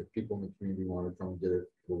 if people in the community want to come get it,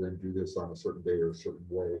 we're going to do this on a certain day or a certain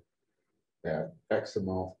way at X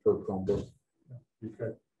amount per Chromebook?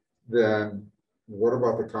 Okay. Then what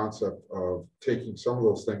about the concept of taking some of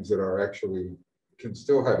those things that are actually can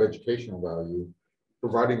still have educational value,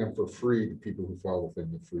 providing them for free to people who fall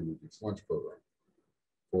within the free reduced lunch program,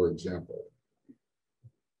 for example?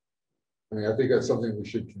 I mean, I think that's something we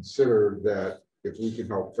should consider, that if we can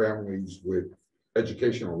help families with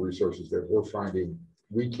educational resources that we're finding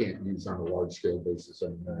we can't use on a large scale basis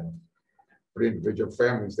anymore, but individual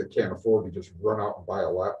families that can't afford to just run out and buy a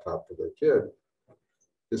laptop for their kid,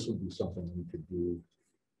 this would be something we could do.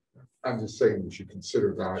 I'm just saying we should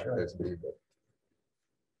consider that as being a.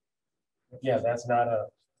 Yeah, that's not a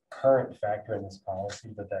current factor in this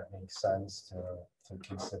policy, but that makes sense to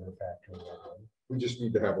consider factoring that in. We just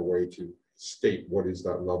need to have a way to state what is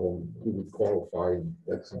that level, and who would qualify, and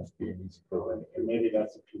that seems to be an easy program. And maybe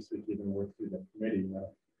that's a piece we can even work through the committee, the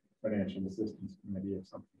financial assistance committee, if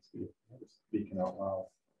something speaking out loud.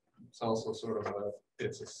 It's also sort of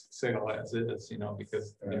it's a sale as is,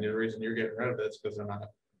 because I mean, the reason you're getting rid of it is because you're not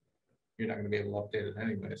going to be able to update it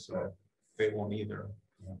anyway, so they won't either.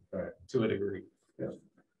 Right. To a degree. Yeah.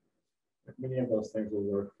 Many of those things will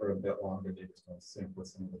work for a bit longer. They just don't sync with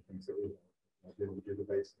some of the things that we do the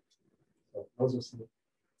basics. So those are some.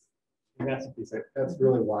 And that's a piece. That's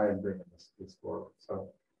really why I'm bringing this forward.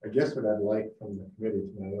 So I guess what I'd like from the committee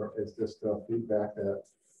tonight is just feedback that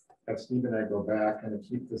have Steve and I go back and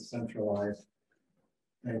keep this centralized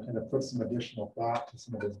and kind of put some additional thought to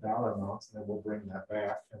some of those dollar amounts, and then we'll bring that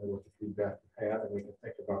back and with the feedback we have, and we can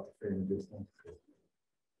think about the free and reduced lunch.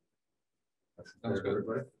 Sounds good.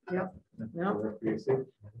 Everybody? Yep. Yep.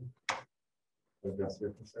 Address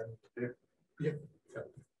your concern. Yeah.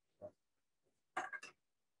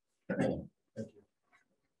 Thank you.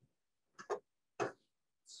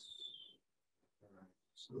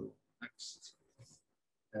 So next.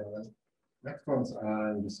 Next one's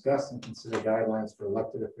on discuss and consider guidelines for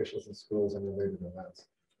elected officials in schools and related events.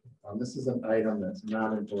 This is an item that's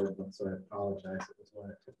not in board book, so I apologize. It was one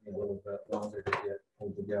that took me a little bit longer to get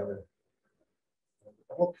pulled together.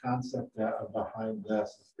 The whole concept behind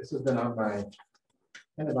this has been on my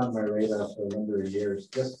radar for a number of years,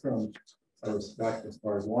 just from a respect as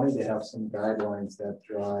far as wanting to have some guidelines that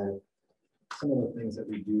drive some of the things that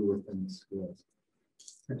we do within the schools,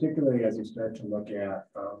 particularly as you start to look at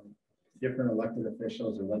different elected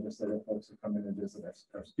officials or legislative folks who come in and visit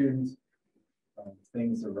our students,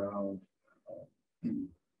 things around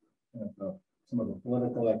some of the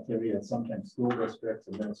political activity that sometimes school districts,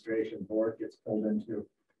 administration, board gets pulled into.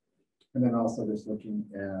 And then also just looking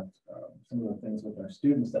at some of the things with our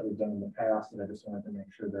students that we've done in the past, and I just wanted to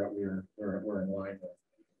make sure that we're in line with.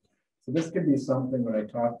 So this could be something when I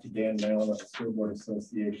talked to Dan Mallon of the School Board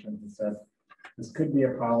Association, he said, This could be a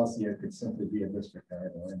policy, it could simply be a district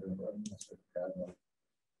guideline or a district guideline.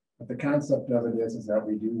 But the concept of it is that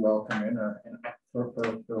we do welcome in, and for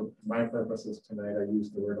my purposes tonight, I use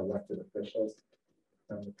the word elected officials.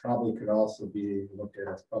 It probably could also be looked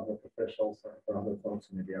at as public officials or for other folks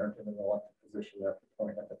who maybe aren't in an elected position at the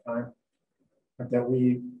point at the time. But that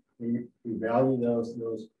we value those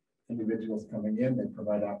individuals coming in. They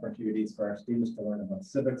provide opportunities for our students to learn about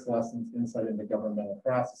civics lessons, insight into governmental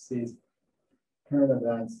processes, current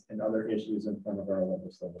events, and other issues in front of our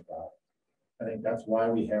legislative body. I think that's why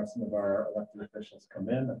we have some of our elected officials come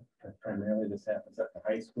in. Primarily this happens at the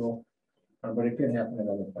high school, but it can happen in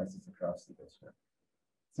other places across the district.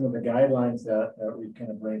 Some of the guidelines that we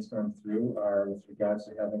kind of brainstormed through are with regards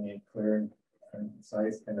to having a clear and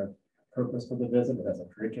concise kind of purpose for the visit. It has a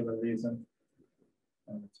curricular reason.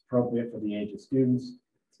 It's appropriate for the age of students.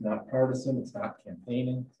 It's not partisan. It's not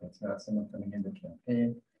campaigning. So it's not someone coming in to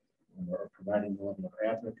campaign or providing a level of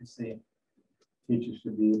advocacy. Teachers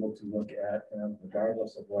should be able to look at,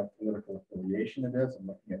 regardless of what political affiliation it is, and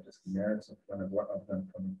looking at just the merits of them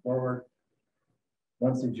coming forward.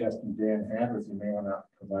 One suggestion Dan had was you may want to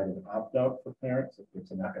provide an opt-out for parents if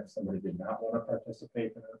somebody did not want to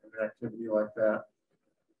participate in an activity like that.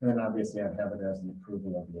 And then obviously I'd have it as the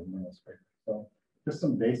approval of the administrator. So just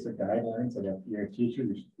some basic guidelines that if you're a teacher,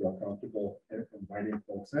 you should feel comfortable inviting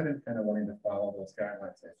folks in and kind of wanting to follow those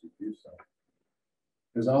guidelines as you do so.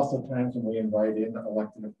 There's also times when we invite in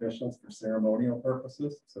elected officials for ceremonial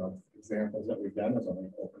purposes. So examples that we've done is when we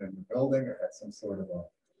open in the building or at some sort of a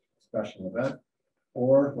special event,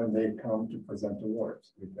 or when they come to present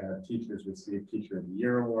awards. We've had teachers receive Teacher of the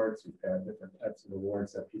Year awards. We've had different types of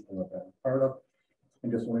awards that people have been a part of.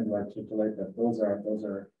 And just wanted to articulate that those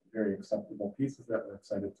are very acceptable pieces that we're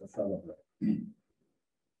excited to celebrate.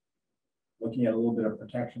 Looking at a little bit of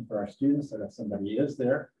protection for our students, that if somebody is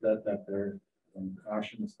there, that they're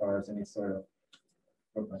caution as far as any sort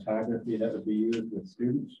of photography that would be used with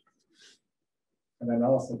students. And then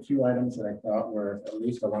also two items that I thought were, at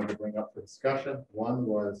least I wanted to bring up for discussion. One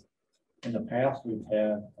was, in the past, we've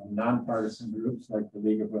had nonpartisan groups like the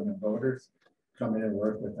League of Women Voters come in and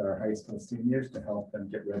work with our high school seniors to help them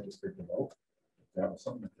get registered to vote. That was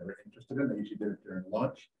something that they were interested in. They usually did it during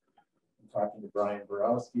lunch. I'm talking to Brian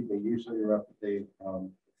Borowski. They usually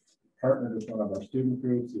partnered with one of our student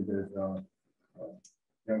groups, either the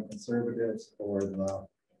Young Conservatives or the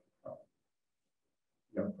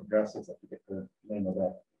Young Progressives. I forget the name of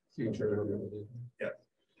that. Yeah.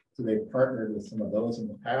 So they've partnered with some of those in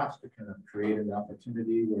the past to kind of create an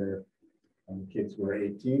opportunity where kids who are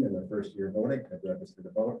 18 in their first year voting could register to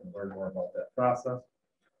vote and learn more about that process.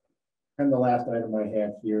 And the last item I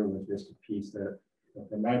had here was just a piece that,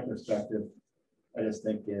 from my perspective, I just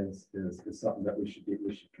think is something that we should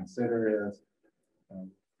consider is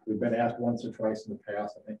we've been asked once or twice in the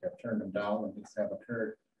past. I think I've turned them down, and these have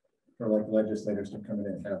occurred for like legislators to come in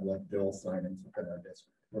and have like bill signings within our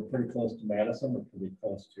district. We're pretty close to Madison. We're pretty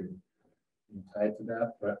close to being tied to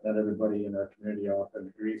that, but not everybody in our community often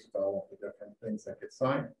agrees with all of the different things that get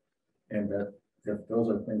signed. And that if those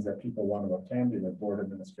are things that people want to attend, either board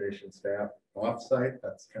administration staff offsite,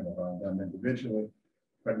 that's kind of on them individually,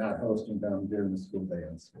 but not hosting them during the school day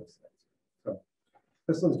and school sites. So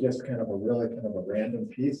this was just kind of a random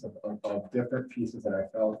piece of different pieces that I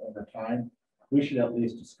felt over time we should at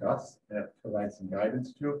least discuss and provide some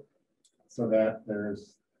guidance to, so that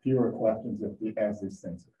there's fewer questions as these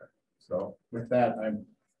things occur. So with that, I'm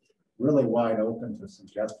really wide open to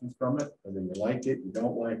suggestions from it, whether you like it, you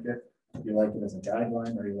don't like it, you like it as a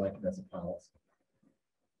guideline, or you like it as a policy.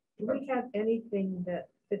 Do we have anything that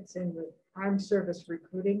fits in with armed service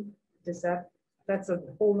recruiting? That's a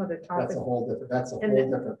whole nother topic. That's a whole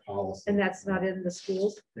different policy. And that's not in the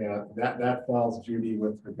schools? Yeah, that falls, Judy,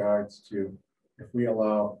 with regards to if we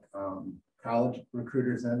allow college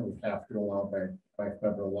recruiters in, we have to allow by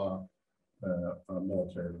federal law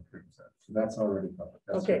military recruiters in. So that's already covered.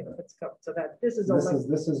 Okay, let's go. So that this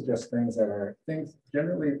is just things that are things.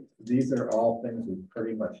 Generally, these are all things we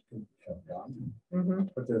pretty much have done,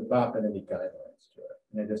 but there's not been any guidelines to it.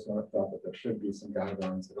 And I just want to thought that there should be some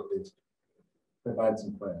guidelines that at least provide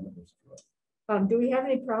some parameters to it. Do we have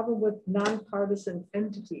any problem with nonpartisan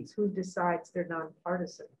entities? Who decides they're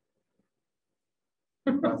nonpartisan?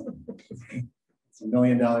 It's $1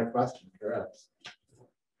 million question, correct?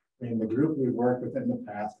 I mean, the group we've worked with in the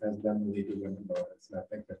past has been the League of Women Voters. And I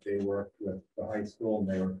think that they worked with the high school and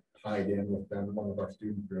they were tied in with them, one of our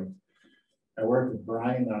student groups. I worked with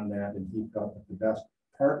Brian on that, and he felt that the best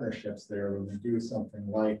partnerships there when we do something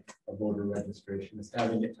like a voter registration is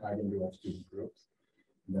having it tied into our student groups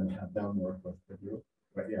and then have them work with the group.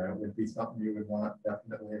 But yeah, it would be something you would want,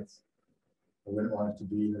 definitely. It's I wouldn't want it to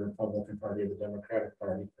be the Republican Party or the Democratic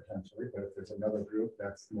Party potentially, but if there's another group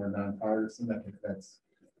that's more nonpartisan, I think that's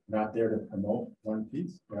not there to promote one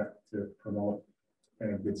piece, but to promote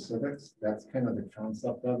kind of good civics. That's kind of the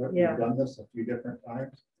concept of it. Yeah. We've done this a few different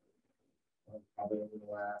times. Probably over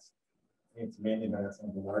the last, I think it's mainly been at some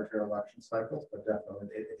of the larger election cycles, but definitely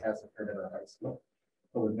it has occurred at our high school,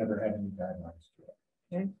 but we've never had any guidelines to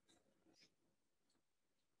it. Okay.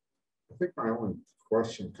 I think my only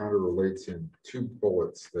question kind of relates in two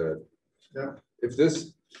bullets that Yeah. if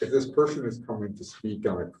this person is coming to speak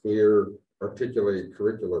on a clear, articulate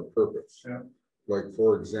curricular purpose, Yeah. like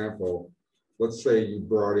for example, let's say you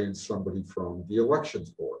brought in somebody from the elections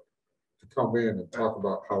board to come in and talk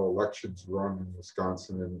about how elections run in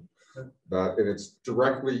Wisconsin and that, and it's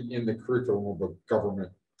directly in the curriculum of a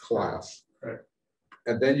government class. Right.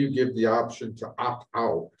 And then you give the option to opt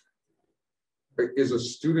out. Is a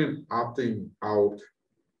student opting out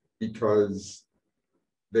because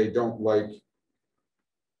they don't like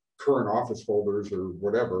current office holders or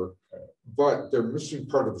whatever, but they're missing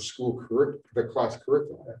part of the school the class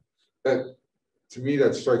curriculum? That, to me,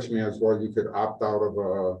 that strikes me as, well, you could opt out of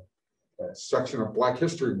a section of Black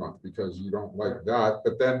History Month because you don't like that,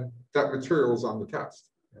 but then that material is on the test.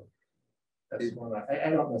 That's one I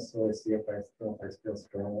don't necessarily see if I feel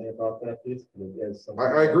strongly about that piece, but it is something.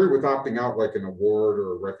 I agree with opting out, like an award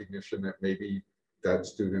or a recognition that maybe that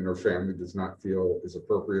student or family does not feel is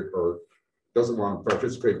appropriate or doesn't want to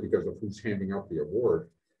participate because of who's handing out the award.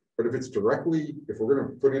 But if it's directly, if we're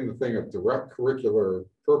going to put in the thing of direct curricular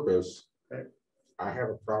purpose, okay, I have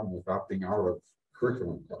a problem with opting out of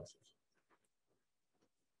curriculum classes.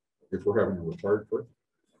 If we're having a required curriculum.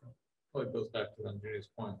 Well, it goes back to Jenny's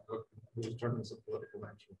point. Who determines the political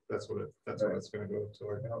action? That's what it's going to go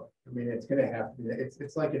toward. I mean, it's going to have to be.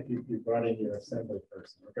 It's like if you brought in your assembly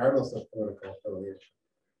person, regardless of political affiliation,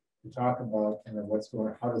 you talk about kind of what's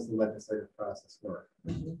going. How does the legislative process work?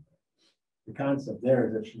 Mhm. The concept there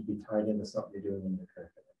is it should be tied into something you're doing in your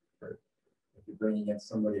curriculum. Right? If you're bringing in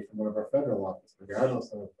somebody from one of our federal offices,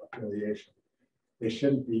 regardless of affiliation, they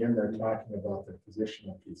shouldn't be in there talking about the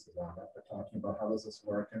positional pieces on it. They're talking about how does this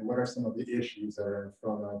work and what are some of the issues that are in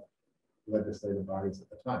front of legislative bodies at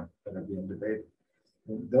the time that are being debated.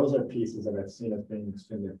 And those are pieces that I've seen as being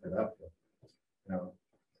extremely productive. You know,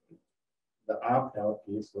 the opt-out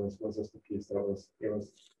piece was just a piece that was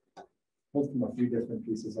pulled from a few different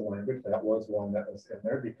pieces of language. That was one that was in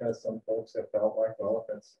there because some folks have felt like, well,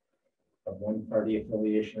 if it's of one party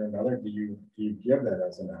affiliation or another, do you give that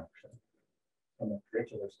as an option? From a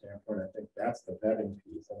curricular standpoint, I think that's the vetting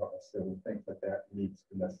piece. I don't necessarily think that needs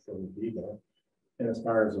to necessarily be there. And as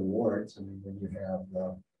far as awards, I mean, when you have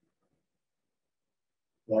the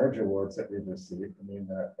large awards that we've received, I mean,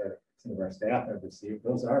 that some of our staff have received,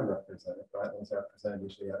 those are represented, right? Those are presented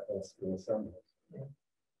usually at those school assemblies. Yeah.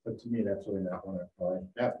 But to me, that's really not one I probably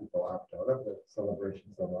have people opt out of the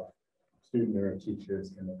celebrations of a student or a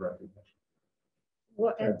teacher's kind of recognition.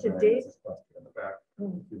 Well, and to Dave's,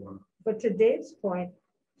 but to Dave's point,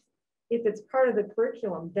 if it's part of the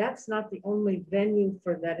curriculum, that's not the only venue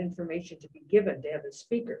for that information to be given to have a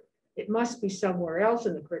speaker. It must be somewhere else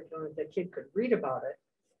in the curriculum that the kid could read about it.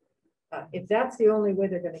 If that's the only way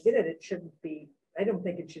they're going to get it, it shouldn't be. I don't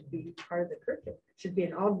think it should be part of the curriculum. It should be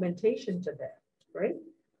an augmentation to that, right?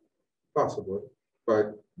 Possibly,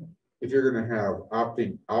 but if you're going to have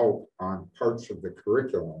opting out on parts of the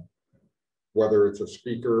curriculum, whether it's a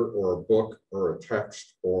speaker or a book or a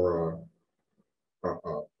text or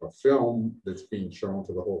a film that's being shown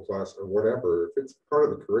to the whole class or whatever, if it's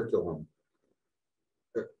part of the curriculum,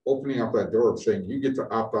 opening up that door of saying you get to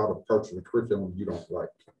opt out of parts of the curriculum you don't like.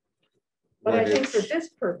 But I think for this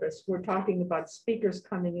purpose, we're talking about speakers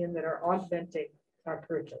coming in that are augmenting our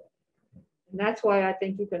curriculum. And that's why I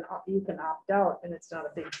think you can opt out and it's not a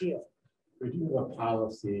big deal. We do have a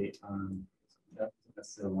policy on that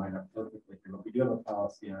doesn't line up perfectly here, but we do have a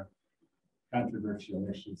policy on controversial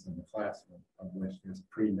issues in the classroom, of which there's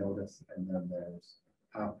pre-notice and then there's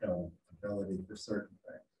opt-out ability for certain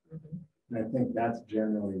things. Mm-hmm. And I think that's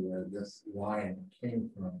generally where this line came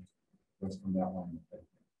from, was from that line of thinking.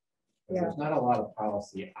 Yeah. There's not a lot of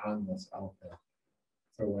policy on this out there.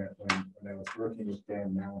 So when I was working with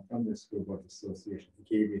Dan now from the School Board Association,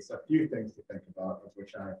 he gave us a few things to think about, of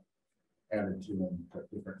which I added to and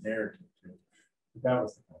put different narrative to. But that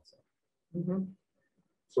was the concept. Mm-hmm.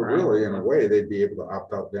 So really, in a way, they'd be able to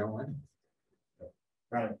opt out down anyway.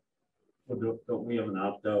 Right. Well, don't we have an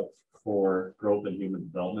opt-out for growth and human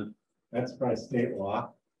development? That's by state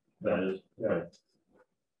law. That is, yeah. Right.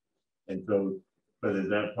 And so, but is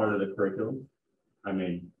that part of the curriculum? I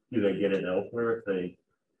mean, do they get it elsewhere if they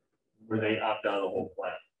opt out of the whole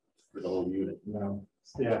class? for the whole unit. No,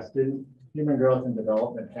 yeah, student, human growth and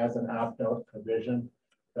development has an opt-out provision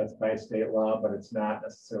that's by state law, but it's not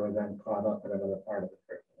necessarily then caught up in another part of the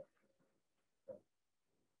curriculum.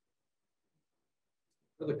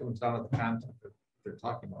 Really comes down to the content that they're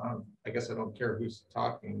talking about. I guess I don't care who's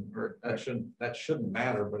talking, or that shouldn't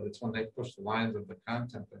matter, but it's when they push the lines of the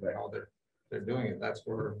content and how they're doing it, that's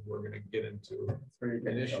where we're gonna get into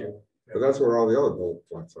an issue. But that's where all the other bullet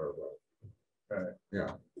points are about. Right.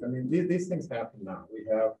 Yeah. I mean, these things happen now. We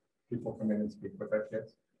have people come in and speak with our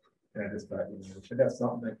kids. And I just thought, you know, we should have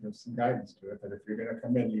something that gives some guidance to it, that if you're gonna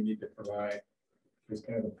come in, you need to provide just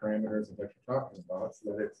kind of the parameters of what you're talking about,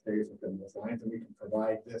 so that it stays within those lines, and we can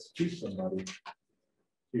provide this to somebody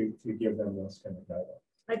to give them those kind of guidelines.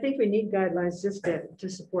 I think we need guidelines just to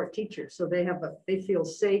support teachers, so they feel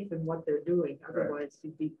safe in what they're doing. Otherwise,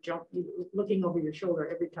 you'd be looking over your shoulder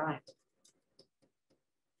every time.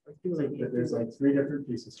 There's like 3 different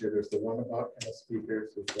pieces here. There's the one about kind of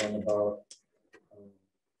speakers, there's one about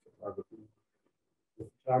photography. The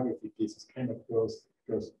photography piece is kind of goes,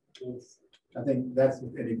 I think that's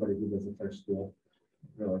with anybody who visits our school,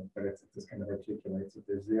 really, but it just kind of articulates it.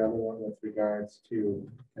 There's the other one with regards to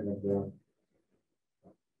kind of the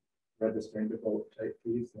registering to vote type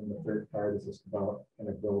piece, and the third part is just about kind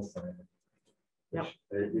of bill signing. Yep.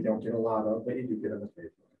 We don't get a lot of, but you do get on the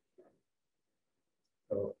paper.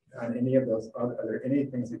 So on any of those, are there any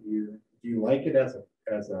things that do you like it as a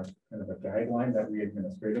kind of a guideline that we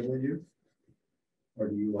administratively use? Or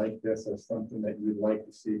do you like this as something that you'd like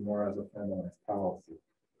to see more as a formalized policy?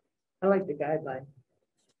 I like the guideline.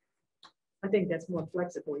 I think that's more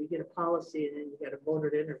flexible. You get a policy and then you got to vote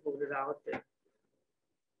it in or vote it out. It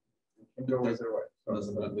can go either way.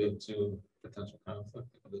 Doesn't that lead to potential conflict?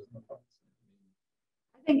 I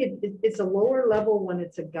think it's a lower level when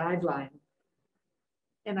it's a guideline.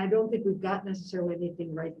 And I don't think we've got necessarily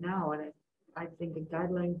anything right now. And I think a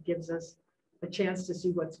guideline gives us a chance to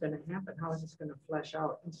see what's going to happen. How is this going to flesh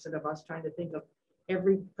out, instead of us trying to think of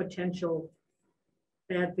every potential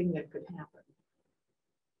bad thing that could happen.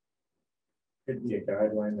 Could be a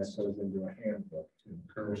guideline that goes into a handbook to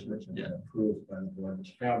encourage and improve on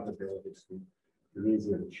which have the ability to be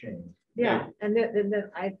easier to change. Yeah, and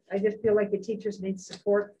then I just feel like the teachers need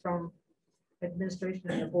support from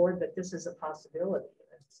administration and the board that this is a possibility.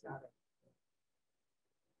 It's not.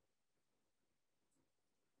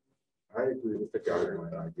 I agree with the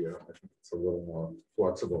guideline idea. I think it's a little more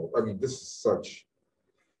flexible. I mean, this is such,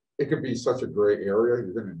 it could be such a gray area.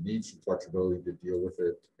 You're going to need some flexibility to deal with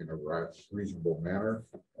it in a reasonable manner.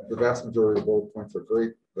 The vast majority of bullet points are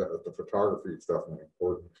great. The photography is definitely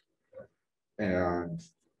important. And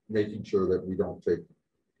making sure that we don't take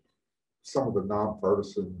some of the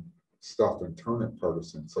nonpartisan stuff and turn it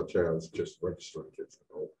partisan, such as just registering kids to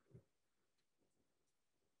vote.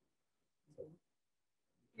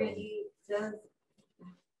 Randy,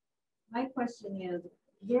 my question is,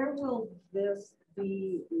 where will this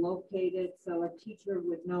be located so a teacher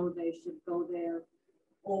would know they should go there?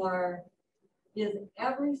 Or is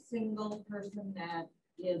every single person that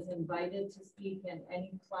is invited to speak in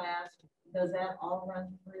any class, does that all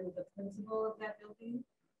run through the principal of that building?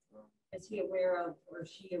 Is he aware of, or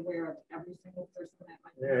she aware of every single person that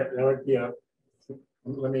might be? Yeah, that would be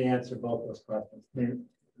let me answer both those questions. I mean,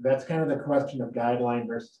 that's kind of the question of guideline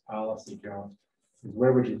versus policy, Joan. Is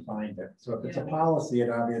where would you find it? So if it's a policy, it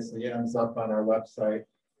obviously ends up on our website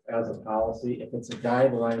as a policy. If it's a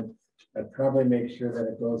guideline, I'd probably make sure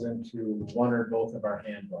that it goes into one or both of our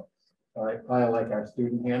handbooks. Probably like our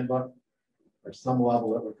student handbook, or some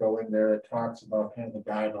level that would go in there that talks about kind of the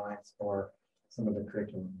guidelines for some of the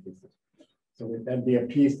curriculum pieces. So that'd be a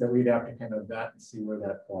piece that we'd have to kind of vet and see where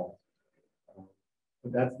that falls.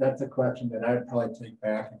 But that's a question that I'd probably take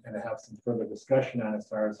back and kind of have some further discussion on as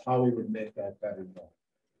far as how we would make that better.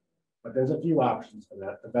 But there's a few options for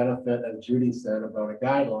that. The benefit, as Judy said, about a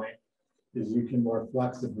guideline is you can more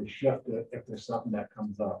flexibly shift it if there's something that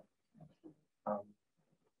comes up.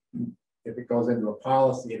 If it goes into a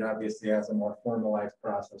policy, it obviously has a more formalized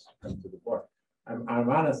process to come to the board. I'm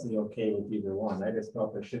honestly okay with either one. I just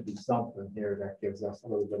felt there should be something here that gives us a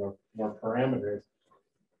little bit of more parameters,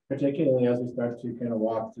 particularly as we start to kind of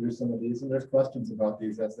walk through some of these, and there's questions about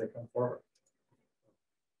these as they come forward.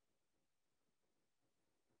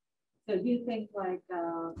 So do you think like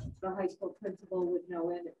the high school principal would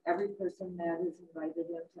know every person that is invited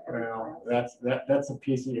into every class? That's a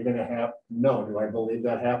piece that you're going to have. No, do I believe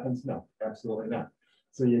that happens? No, absolutely not.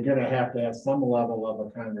 So you're going to have some level of a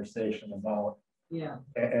conversation about,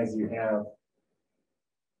 as you have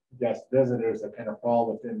guest visitors that kind of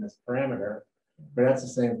fall within this parameter, But that's the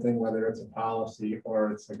same thing, whether it's a policy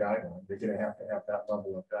or it's a guideline, you're gonna have to have that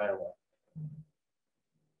level of dialogue.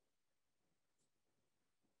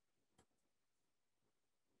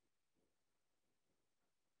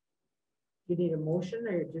 You need a motion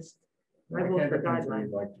or just, I What vote kind for of things would guideline.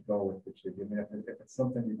 you like to go with, Chief? I mean, if it's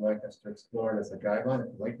something you'd like us to explore as a guideline,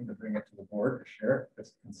 if you'd like me to bring it to the board to share,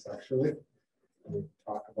 just conceptually. We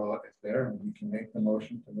talk about it there, and you can make the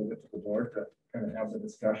motion to move it to the board to kind of have the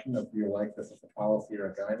discussion of you like this as a policy or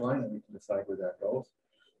a guideline, and we can decide where that goes.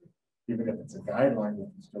 Even if it's a guideline, we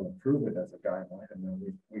can still approve it as a guideline, and then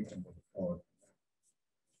we can move forward.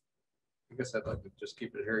 I guess I'd like to just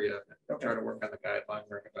keep it here yet. Try to work on the guideline,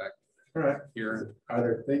 bring it back All right. here. Are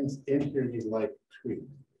there things in here you'd like tweaked?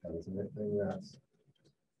 Is there anything that's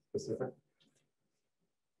specific?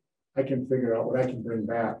 I can figure out what I can bring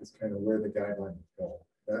back is kind of where the guidelines go.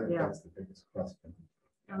 Yeah. That's the biggest question.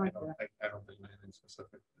 I like that. I don't think anything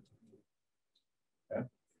specific.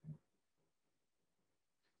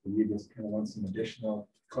 You just kind of want some additional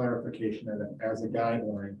clarification and as a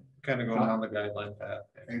guideline, Kind of going down the guideline path.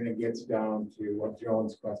 and it gets down to what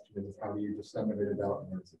Joan's question is, how do you disseminate it out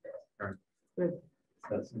and where does it go? Right. Good.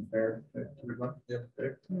 That's fair to everyone? Yeah.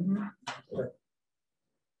 Fair? Mhm.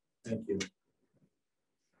 Thank you.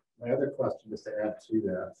 My other question is to add to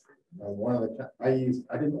that. One of the, I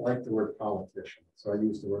didn't like the word politician, so I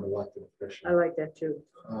used the word elected official. I like that too.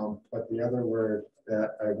 But the other word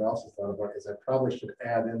that I've also thought about is I probably should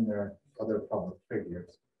add in there other public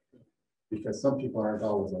figures. Because some people aren't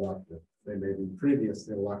always elected. They may be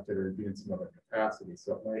previously elected or be in some other capacity.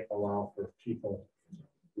 So it might allow for people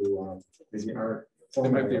who maybe aren't They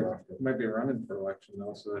might formally be, elected. might be running for election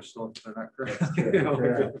though, so they're not correct. That's true,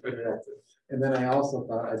 correct, correct. And then I also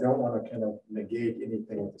thought, I don't want to kind of negate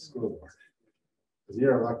anything with the school board. Because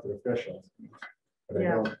you're elected officials. But I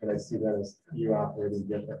Yeah. don't, but I see that as you operating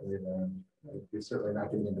differently than, you're certainly not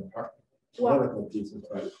getting into Well, political pieces,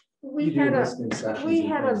 but we you do had a, listening sessions we and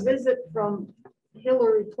had a things. visit from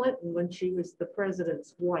Hillary Clinton when she was the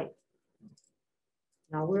president's wife.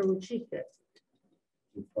 Now, where would she fit?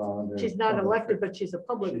 You fall under She's not public elected, figure. but she's a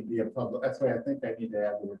public, Should be a public, that's why I think I need to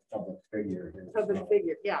add the word public figure here. as public well.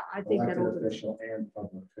 figure. Yeah, I think that Elected will. official and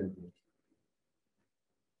public figure.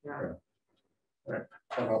 Yeah. That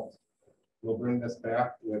helps. We'll bring this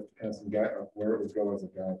back with kind of some guide of where it would go as a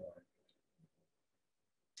guideline.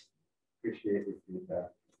 Appreciate your feedback.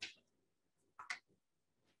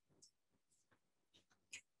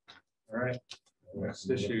 All right, next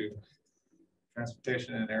issue,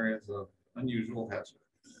 transportation in areas of unusual hazard.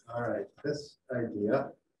 All right, this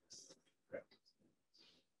idea.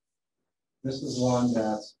 This is one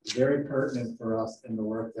that's very pertinent for us in the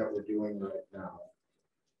work that we're doing right now.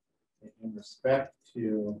 In respect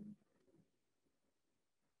to.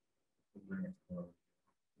 Bring it forward.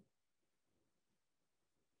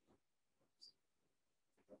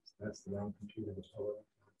 That's the wrong computer.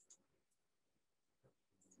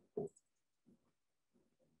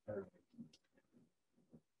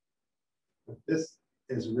 What this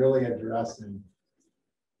is really addressing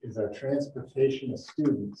is our transportation of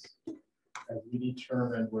students as we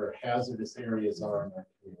determine where hazardous areas are in our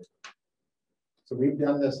community. So we've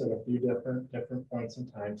done this at a few different points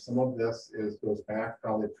in time. Some of this goes back,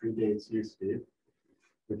 probably predates you, Steve,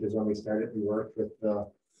 which is when we started, we worked with the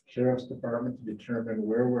Sheriff's Department to determine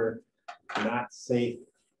where we're not safe,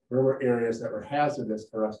 where were areas that were hazardous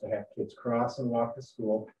for us to have kids cross and walk to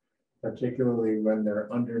school, particularly when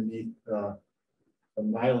they're underneath the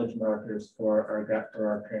mileage markers for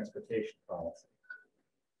our transportation policy.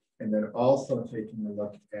 And then also taking a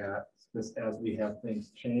look at this as we have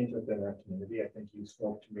things change within our community. I think you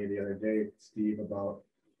spoke to me the other day, Steve, about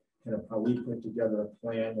kind of how we put together a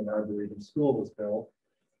plan when Arboretum School was built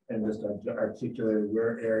and just articulated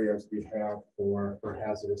where areas we have for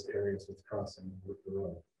hazardous areas with crossing the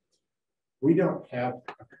road. We don't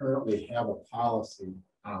currently have a policy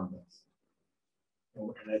on this.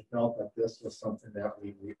 And I felt that this was something that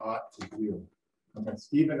we ought to do. And when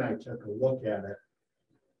Steve and I took a look at it,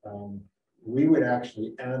 we would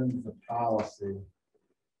actually end the policy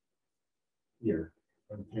here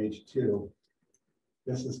on page 2.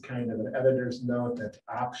 This is kind of an editor's note that's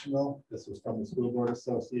optional. This was from the School Board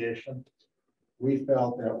Association. We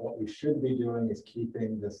felt that what we should be doing is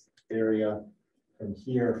keeping this area from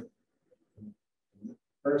here,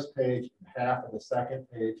 first page, half of the second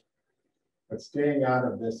page, but staying out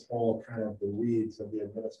of this whole kind of the weeds of the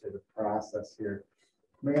administrative process here,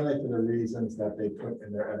 mainly for the reasons that they put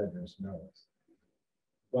in their editor's notes.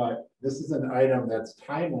 But this is an item that's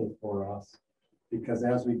timely for us because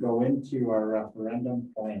as we go into our referendum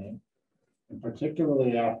planning, and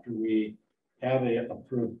particularly after we have a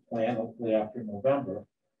approved plan, hopefully after November,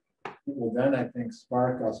 it will then, I think,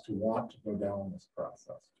 spark us to want to go down this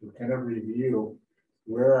process, to kind of review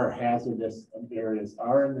where our hazardous areas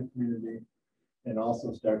are in the community, and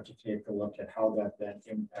also start to take a look at how that then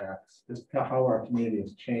impacts just how our community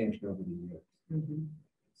has changed over the years.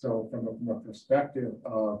 So from a perspective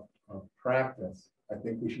of practice, I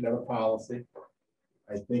think we should have a policy.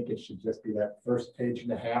 I think it should just be that first page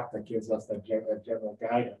and a half that gives us that general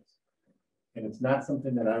guidance. And it's not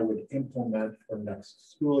something that I would implement for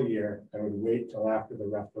next school year. I would wait till after the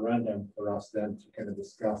referendum for us then to kind of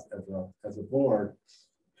discuss as a board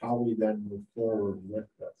how we then move forward with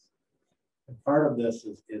this. And part of this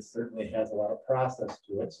is certainly has a lot of process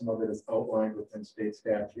to it. Some of it is outlined within state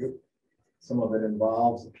statute. Some of it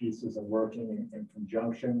involves the pieces of working in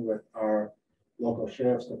conjunction with our local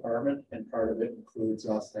sheriff's department, and part of it includes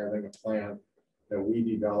us having a plan that we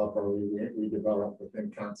develop or we develop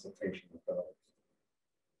within consultation with others.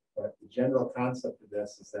 But the general concept of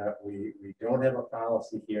this is that we don't have a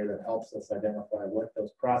policy here that helps us identify what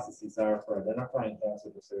those processes are for identifying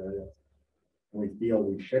hazardous areas. And we feel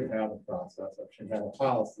we should have a process, or should have a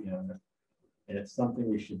policy on it. And it's something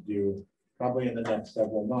we should do probably in the next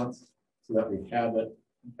several months so that we have it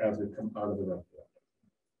as we come out of the referendum.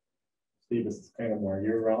 Steve, this is kind of more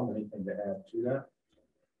year-round. Anything to add to that?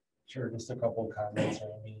 Sure, just a couple of comments,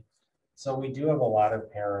 Randy. So we do have a lot of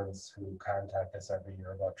parents who contact us every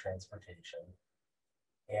year about transportation.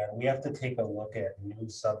 And we have to take a look at new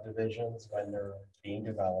subdivisions when they're being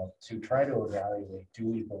developed to try to evaluate, do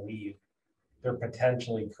we believe there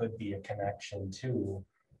potentially could be a connection to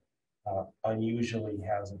unusually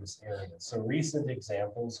hazardous areas. So recent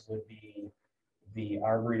examples would be the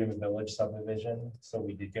Arboretum Village subdivision. So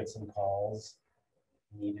we did get some calls,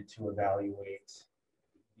 needed to evaluate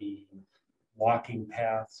the walking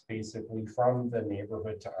paths basically from the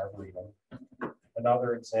neighborhood to Arboretum.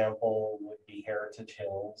 Another example would be Heritage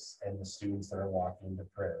Hills and the students that are walking the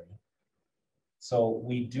Prairie. So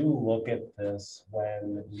we do look at this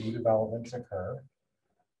when new developments occur.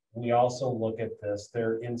 We also look at this,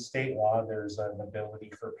 in state law, there's an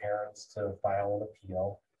ability for parents to file an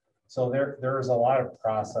appeal. So there is a lot of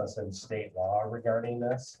process in state law regarding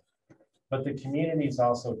this, but the community's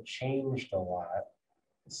also changed a lot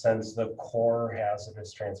since the core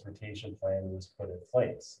hazardous transportation plan was put in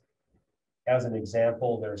place. As an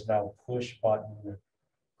example, there's now push button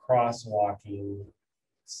crosswalking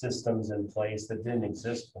systems in place that didn't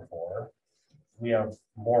exist before. We have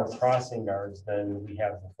more crossing guards than we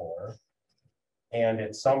had before. And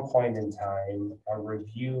at some point in time, a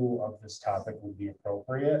review of this topic would be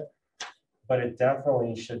appropriate, but it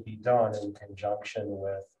definitely should be done in conjunction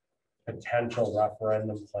with potential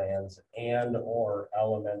referendum plans and or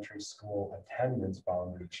elementary school attendance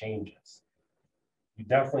boundary changes. You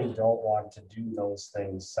definitely don't want to do those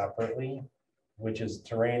things separately, which is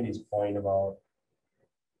to Randy's point about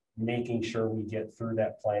making sure we get through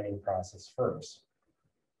that planning process first.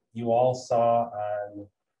 You all saw on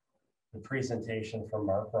the presentation from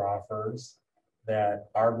Mark Roffers that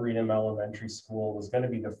Arboretum Elementary School was going to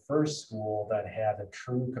be the first school that had a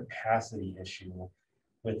true capacity issue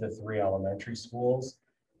with the 3 elementary schools,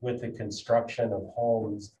 with the construction of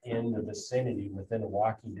homes in the vicinity within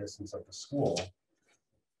walking distance of the school.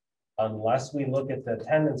 Unless we look at the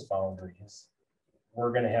attendance boundaries,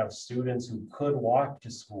 we're going to have students who could walk to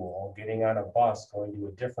school, getting on a bus, going to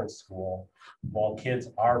a different school, while kids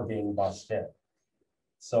are being bused in.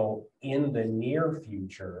 So in the near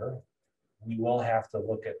future, we will have to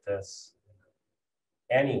look at this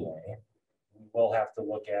anyway. We will have to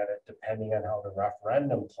look at it depending on how the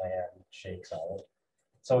referendum plan shakes out.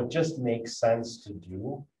 So it just makes sense to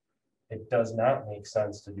do. It does not make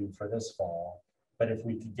sense to do for this fall. But if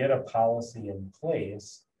we could get a policy in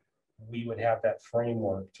place, we would have that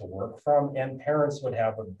framework to work from, and parents would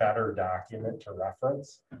have a better document to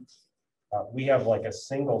reference. We have like a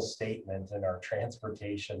single statement in our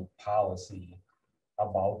transportation policy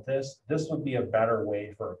about this. This would be a better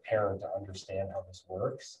way for a parent to understand how this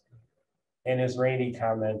works. And as Randy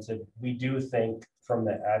commented, we do think from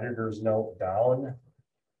the editor's note down,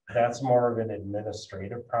 that's more of an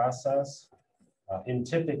administrative process. And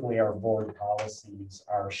typically our board policies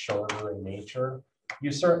are shorter in nature.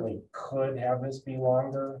 You certainly could have this be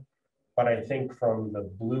longer, but I think from the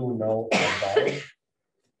blue note above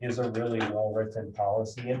is a really well-written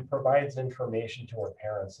policy and provides information to our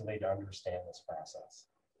parents so they'd understand this process.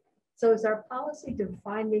 So is our policy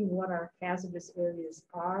defining what our hazardous areas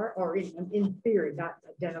are, or in theory, not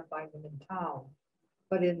identifying them in town,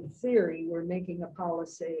 but in theory, we're making a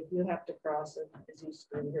policy, if you have to cross it, as you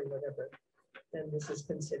screen or whatever, then this is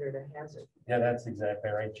considered a hazard. Yeah, that's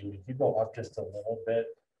exactly right, Judy. If you go up just a little bit,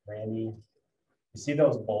 Randy, you see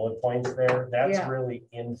those bullet points there? That's Yeah. really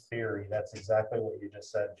in theory. That's exactly what you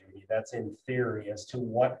just said, Judy. That's in theory as to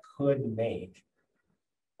what could make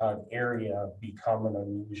an area become an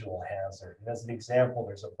unusual hazard. And as an example,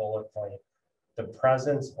 there's a bullet point, the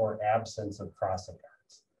presence or absence of crossing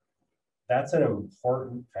guards. That's an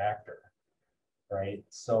important factor, right?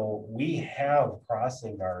 So we have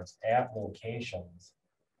crossing guards at locations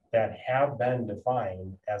that have been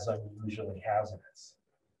defined as unusually hazardous.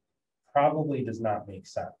 Probably does not make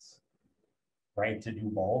sense, right, to do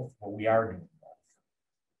both, but we are doing both.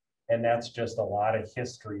 And that's just a lot of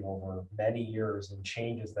history over many years and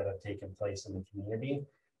changes that have taken place in the community.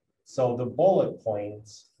 So the bullet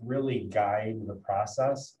points really guide the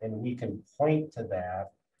process, and we can point to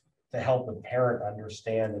that to help a parent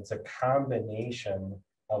understand it's a combination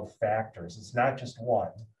of factors. It's not just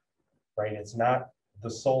one, right? It's not the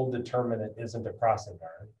sole determinant isn't a crossing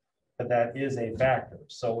guard, but that is a factor.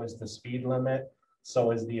 So is the speed limit.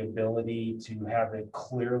 So is the ability to have a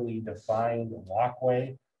clearly defined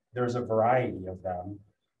walkway. There's a variety of them.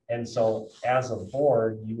 And so as a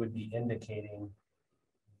board, you would be indicating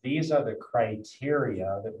these are the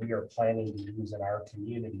criteria that we are planning to use in our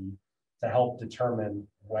community to help determine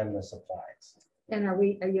when this applies. And are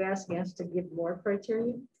you asking us to give more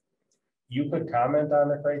criteria? You could comment on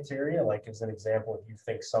the criteria, like as an example, if you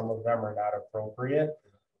think some of them are not appropriate,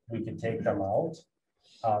 we could take them out.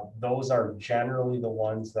 Those are generally the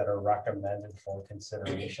ones that are recommended for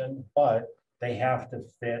consideration, but they have to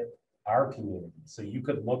fit our community. So you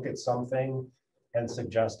could look at something and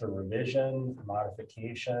suggest a revision,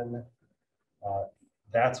 modification.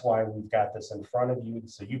 That's why we've got this in front of you,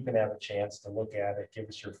 so you can have a chance to look at it, give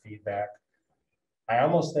us your feedback. I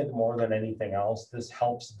almost think more than anything else, this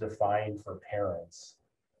helps define for parents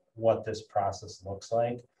what this process looks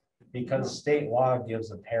like, because state law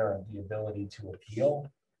gives a parent the ability to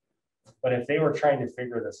appeal. But if they were trying to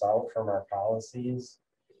figure this out from our policies,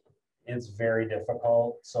 it's very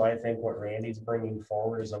difficult. So I think what Randy's bringing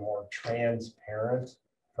forward is a more transparent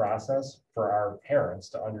process for our parents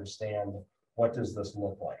to understand, what does this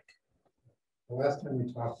look like? The last time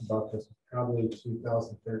we talked about this was probably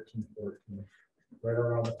 2013, 14, right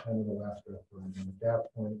around the time of the last referendum. At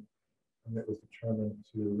that point, it was determined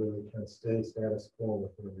to really kind of stay status quo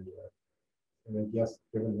with where we were. And I guess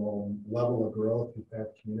given the level of growth we've had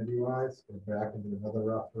community-wise, we're back into another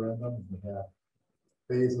referendum. We have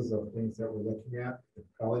phases of things that we're looking at. It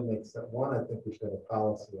probably makes sense. One, I think we should have a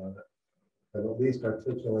policy on it that at least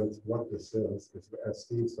articulates what this is. Because as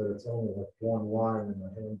Steve said, it's only like one line in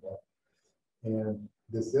the handbook. And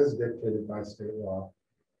this is dictated by state law.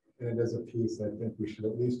 And it is a piece I think we should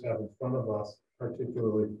at least have in front of us,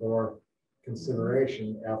 particularly for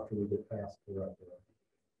consideration after we get past the referendum.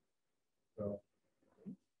 So,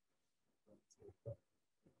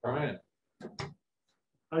 Brian.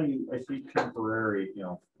 I see temporary, we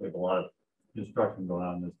have a lot of construction going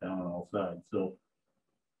on in this town on all sides. So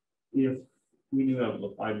if we do have a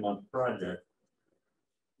 5-month project,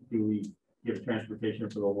 do we give transportation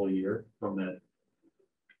for the whole year from that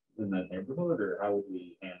in that neighborhood, or how would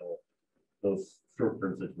we handle those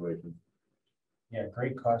short-term situations? Yeah,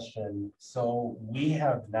 great question. So we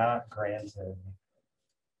have not granted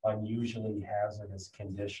unusually hazardous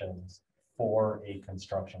conditions for a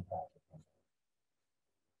construction project.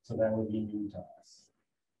 So that would be new to us.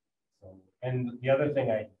 So, and the other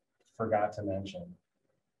thing I forgot to mention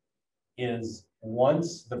is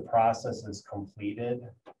once the process is completed,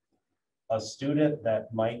 a student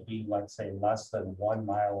that might be, let's say, less than 1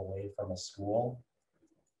 mile away from a school,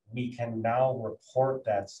 we can now report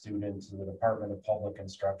that student to the Department of Public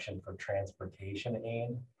Instruction for transportation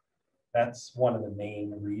aid. That's one of the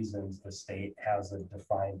main reasons the state has a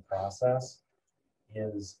defined process,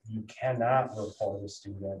 is you cannot report a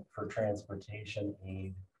student for transportation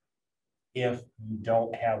aid if you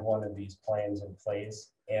don't have one of these plans in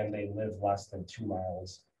place and they live less than 2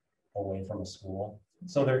 miles away from a school.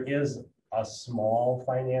 So there is a small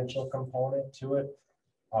financial component to it.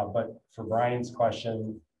 But for Brian's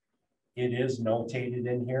question, it is notated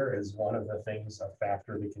in here as one of the things, a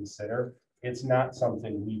factor to consider. It's not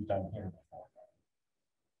something we've done here before.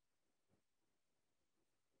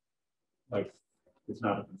 Like, it's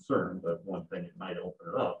not a concern, but one thing it might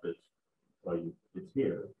open it up is, well, it's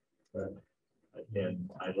here. But again,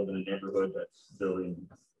 I live in a neighborhood that's building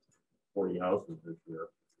 40 houses this year,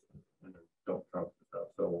 and there's dump trucks and stuff.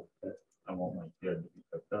 So I want my kid to be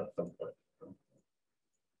picked up someplace. So.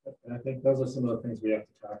 and I think those are some of the things we have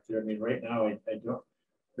to talk to. I mean, right now, I don't,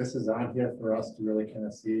 this is on here for us to really kind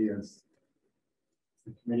of see as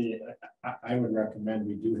the committee. I I would recommend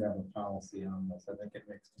we do have a policy on this. I think it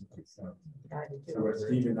makes complete sense. So what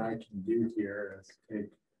Steve and I can do here is take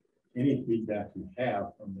any feedback you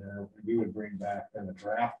have from there, we would bring back then a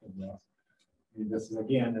draft of this. I mean, this is,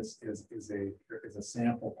 again, this is a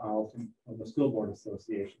sample policy of the School Board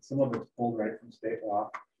Association. Some of it's pulled right from state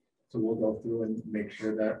law. So we'll go through and make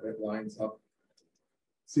sure that it lines up,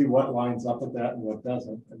 see what lines up with that and what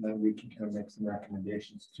doesn't, and then we can kind of make some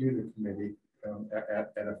recommendations to the committee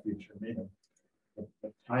at a future meeting.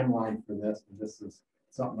 The timeline for this is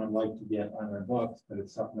something I'd like to get on our books, but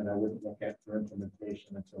it's something that I wouldn't look at for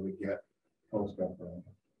implementation until we get post-referendum.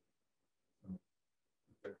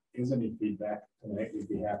 If there is any feedback tonight, we'd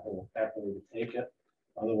be happy to take it.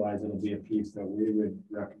 Otherwise, it'll be a piece that we would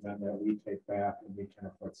recommend that we take back and we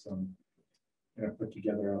kind of put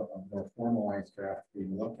together a more formalized draft we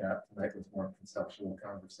can look at tonight with more conceptual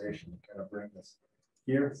conversation to kind of bring this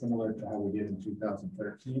here, similar to how we did in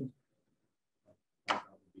 2013.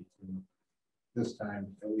 This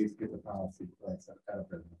time, at least get the policy place at a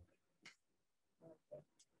bit.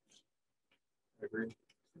 Agree.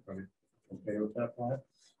 Okay with that plan?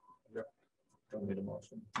 Yep. Don't need a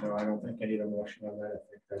motion. No, I don't think I need a motion on that. I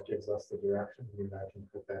think that gives us the direction. We and I can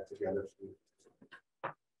put that together.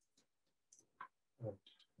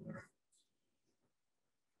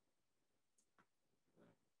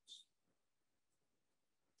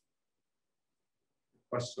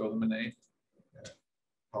 Request to eliminate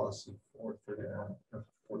policy 439.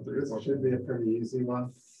 This should be a pretty easy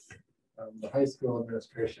one. The high school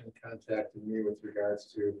administration contacted me with regards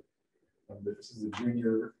to this is a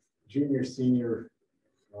junior senior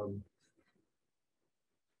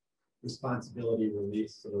responsibility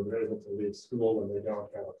release, so they're able to leave school when they don't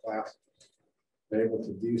have a class. They're able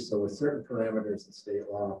to do so with certain parameters in state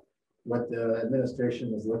law. What the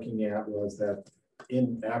administration was looking at was that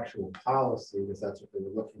in actual policy, because that's what they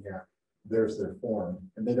were looking at, there's their form,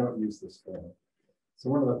 and they don't use this form.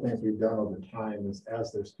 So one of the things we've done over time is,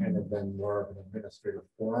 as there's kind of been more of an administrative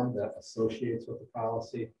form that associates with the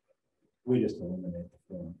policy, we just eliminate the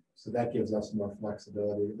form. So that gives us more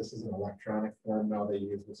flexibility. This is an electronic form now they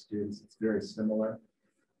use with students. It's very similar,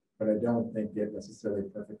 but I don't think it necessarily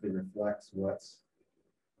perfectly reflects what's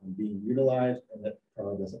being utilized, and it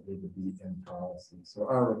probably doesn't need to be in policy. So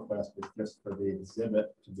our request is just for the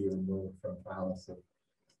exhibit to be removed from policy.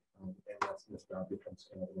 And that's just now becomes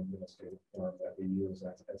kind of an administrative form that we use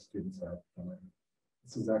as students are coming.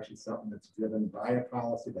 This is actually something that's driven by a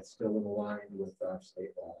policy that's still in line with our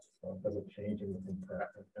state law. So it doesn't change anything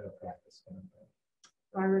in a practice standpoint.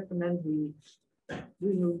 I recommend we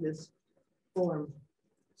remove this form.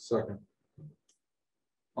 Second.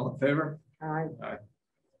 All in favor? Aye. Aye.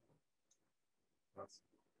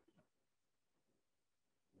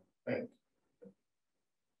 Thank you.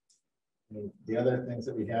 The other things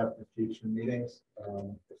that we have for future meetings,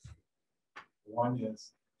 one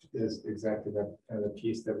is exactly that kind of the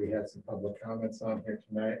piece that we had some public comments on here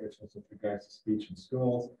tonight, which was with regards to speech in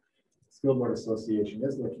schools. The School Board Association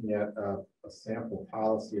is looking at a sample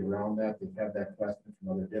policy around that. They've had that question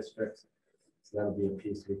from other districts. So that'll be a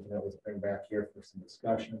piece we can always bring back here for some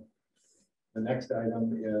discussion. The next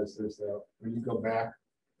item is when you go back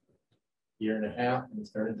a year and a half and we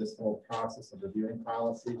started this whole process of reviewing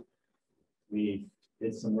policy, we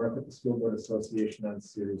did some work with the School Board Association on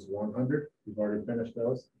Series 100. We've already finished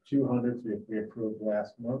those. 200s we approved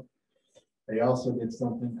last month. They also did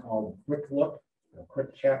something called a quick look, a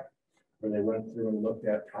quick check, where they went through and looked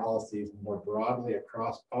at policies more broadly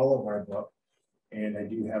across all of our book. And I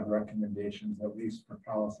do have recommendations, at least for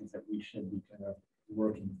policies that we should be kind of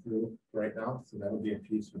working through right now. So that'll be a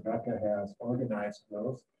piece Rebecca has organized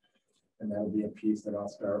those. And that'll be a piece that I'll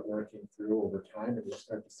start working through over time, and you'll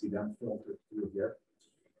start to see them filtered through here.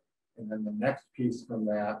 And then the next piece from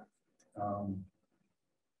that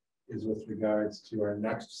is with regards to our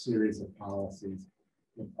next series of policies.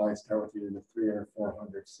 We'll probably start with either the 300 or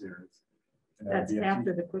 400 series. And That's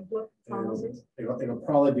after the quick look policies? It'll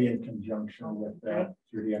probably be in conjunction with that,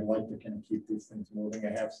 Judy. I'd like to kind of keep these things moving.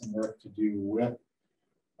 I have some work to do with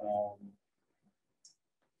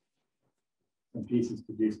some pieces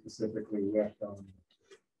to do specifically with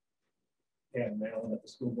and Madeline at the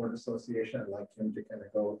School Board Association. I'd like him to kind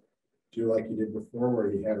of go do like he did before, where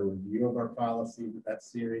he had a review of our policy with that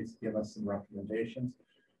series, give us some recommendations.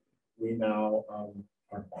 We now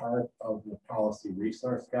are part of the policy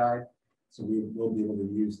resource guide, so we will be able to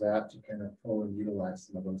use that to kind of pull and utilize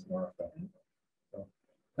some of those more effectively. So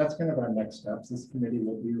that's kind of our next steps. This committee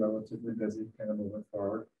will be relatively busy kind of moving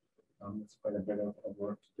forward. It's quite a bit of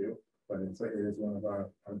work to do, but it is one of our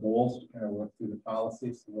goals to kind of work through the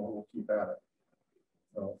policy, so we'll keep at it.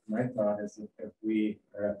 So my thought is if we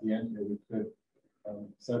are at the end here, we could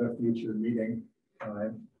set a future meeting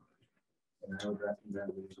time. And I would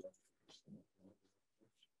recommend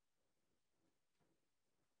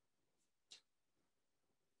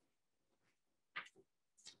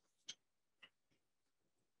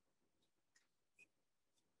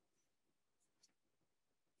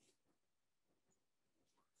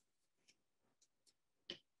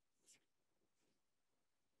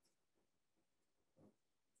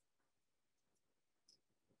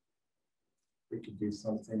we could do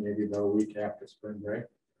something maybe the week after spring break.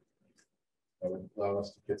 That would allow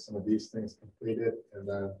us to get some of these things completed and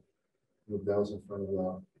then move those in front of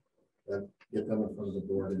the, then get them in front of the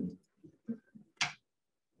board in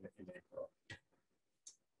April.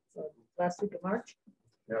 So last week of March.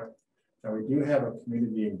 Yep. Now we do have a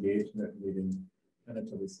community engagement meeting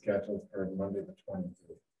tentatively scheduled for Monday, the 20th.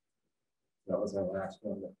 That was our last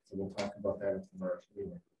one, so we'll talk about that at the March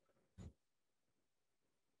meeting.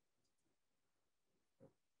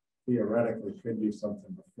 Theoretically, could do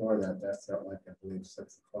something before that. That's at like, I believe,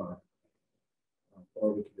 6 o'clock.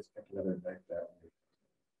 Or we could just pick another night that week.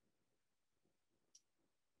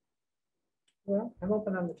 Well, I'm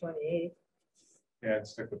open on the 28th. Yeah, I'd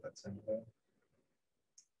stick with that same day.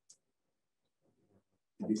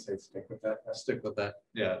 Did you say stick with that? Stick with that,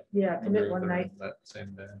 yeah. Yeah, commit Agree with one her, night. That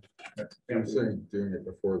same day. I'm saying doing it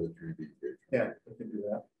before the 3D engagement. Yeah, we could do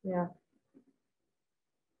that. Yeah,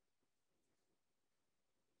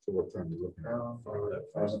 So what time are you looking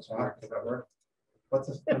at? 5 o'clock, does that work? What's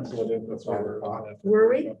this pencil it in for 5 o'clock? were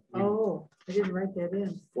we? Oh, I didn't write that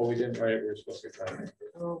in. Well, we didn't write it, we were supposed to try.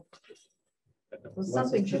 Oh, well, Let's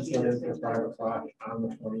something just should be. pencil it in for 5 o'clock on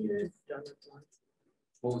the 28th, Done it once.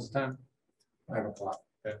 What was the time? 5 o'clock.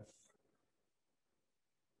 Okay.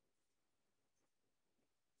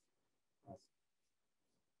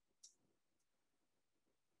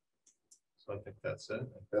 So I think that's it.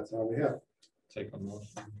 That's all we have. Take a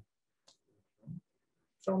motion.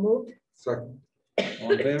 So moved. Second.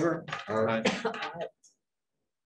 All in favor? Aye. Aye.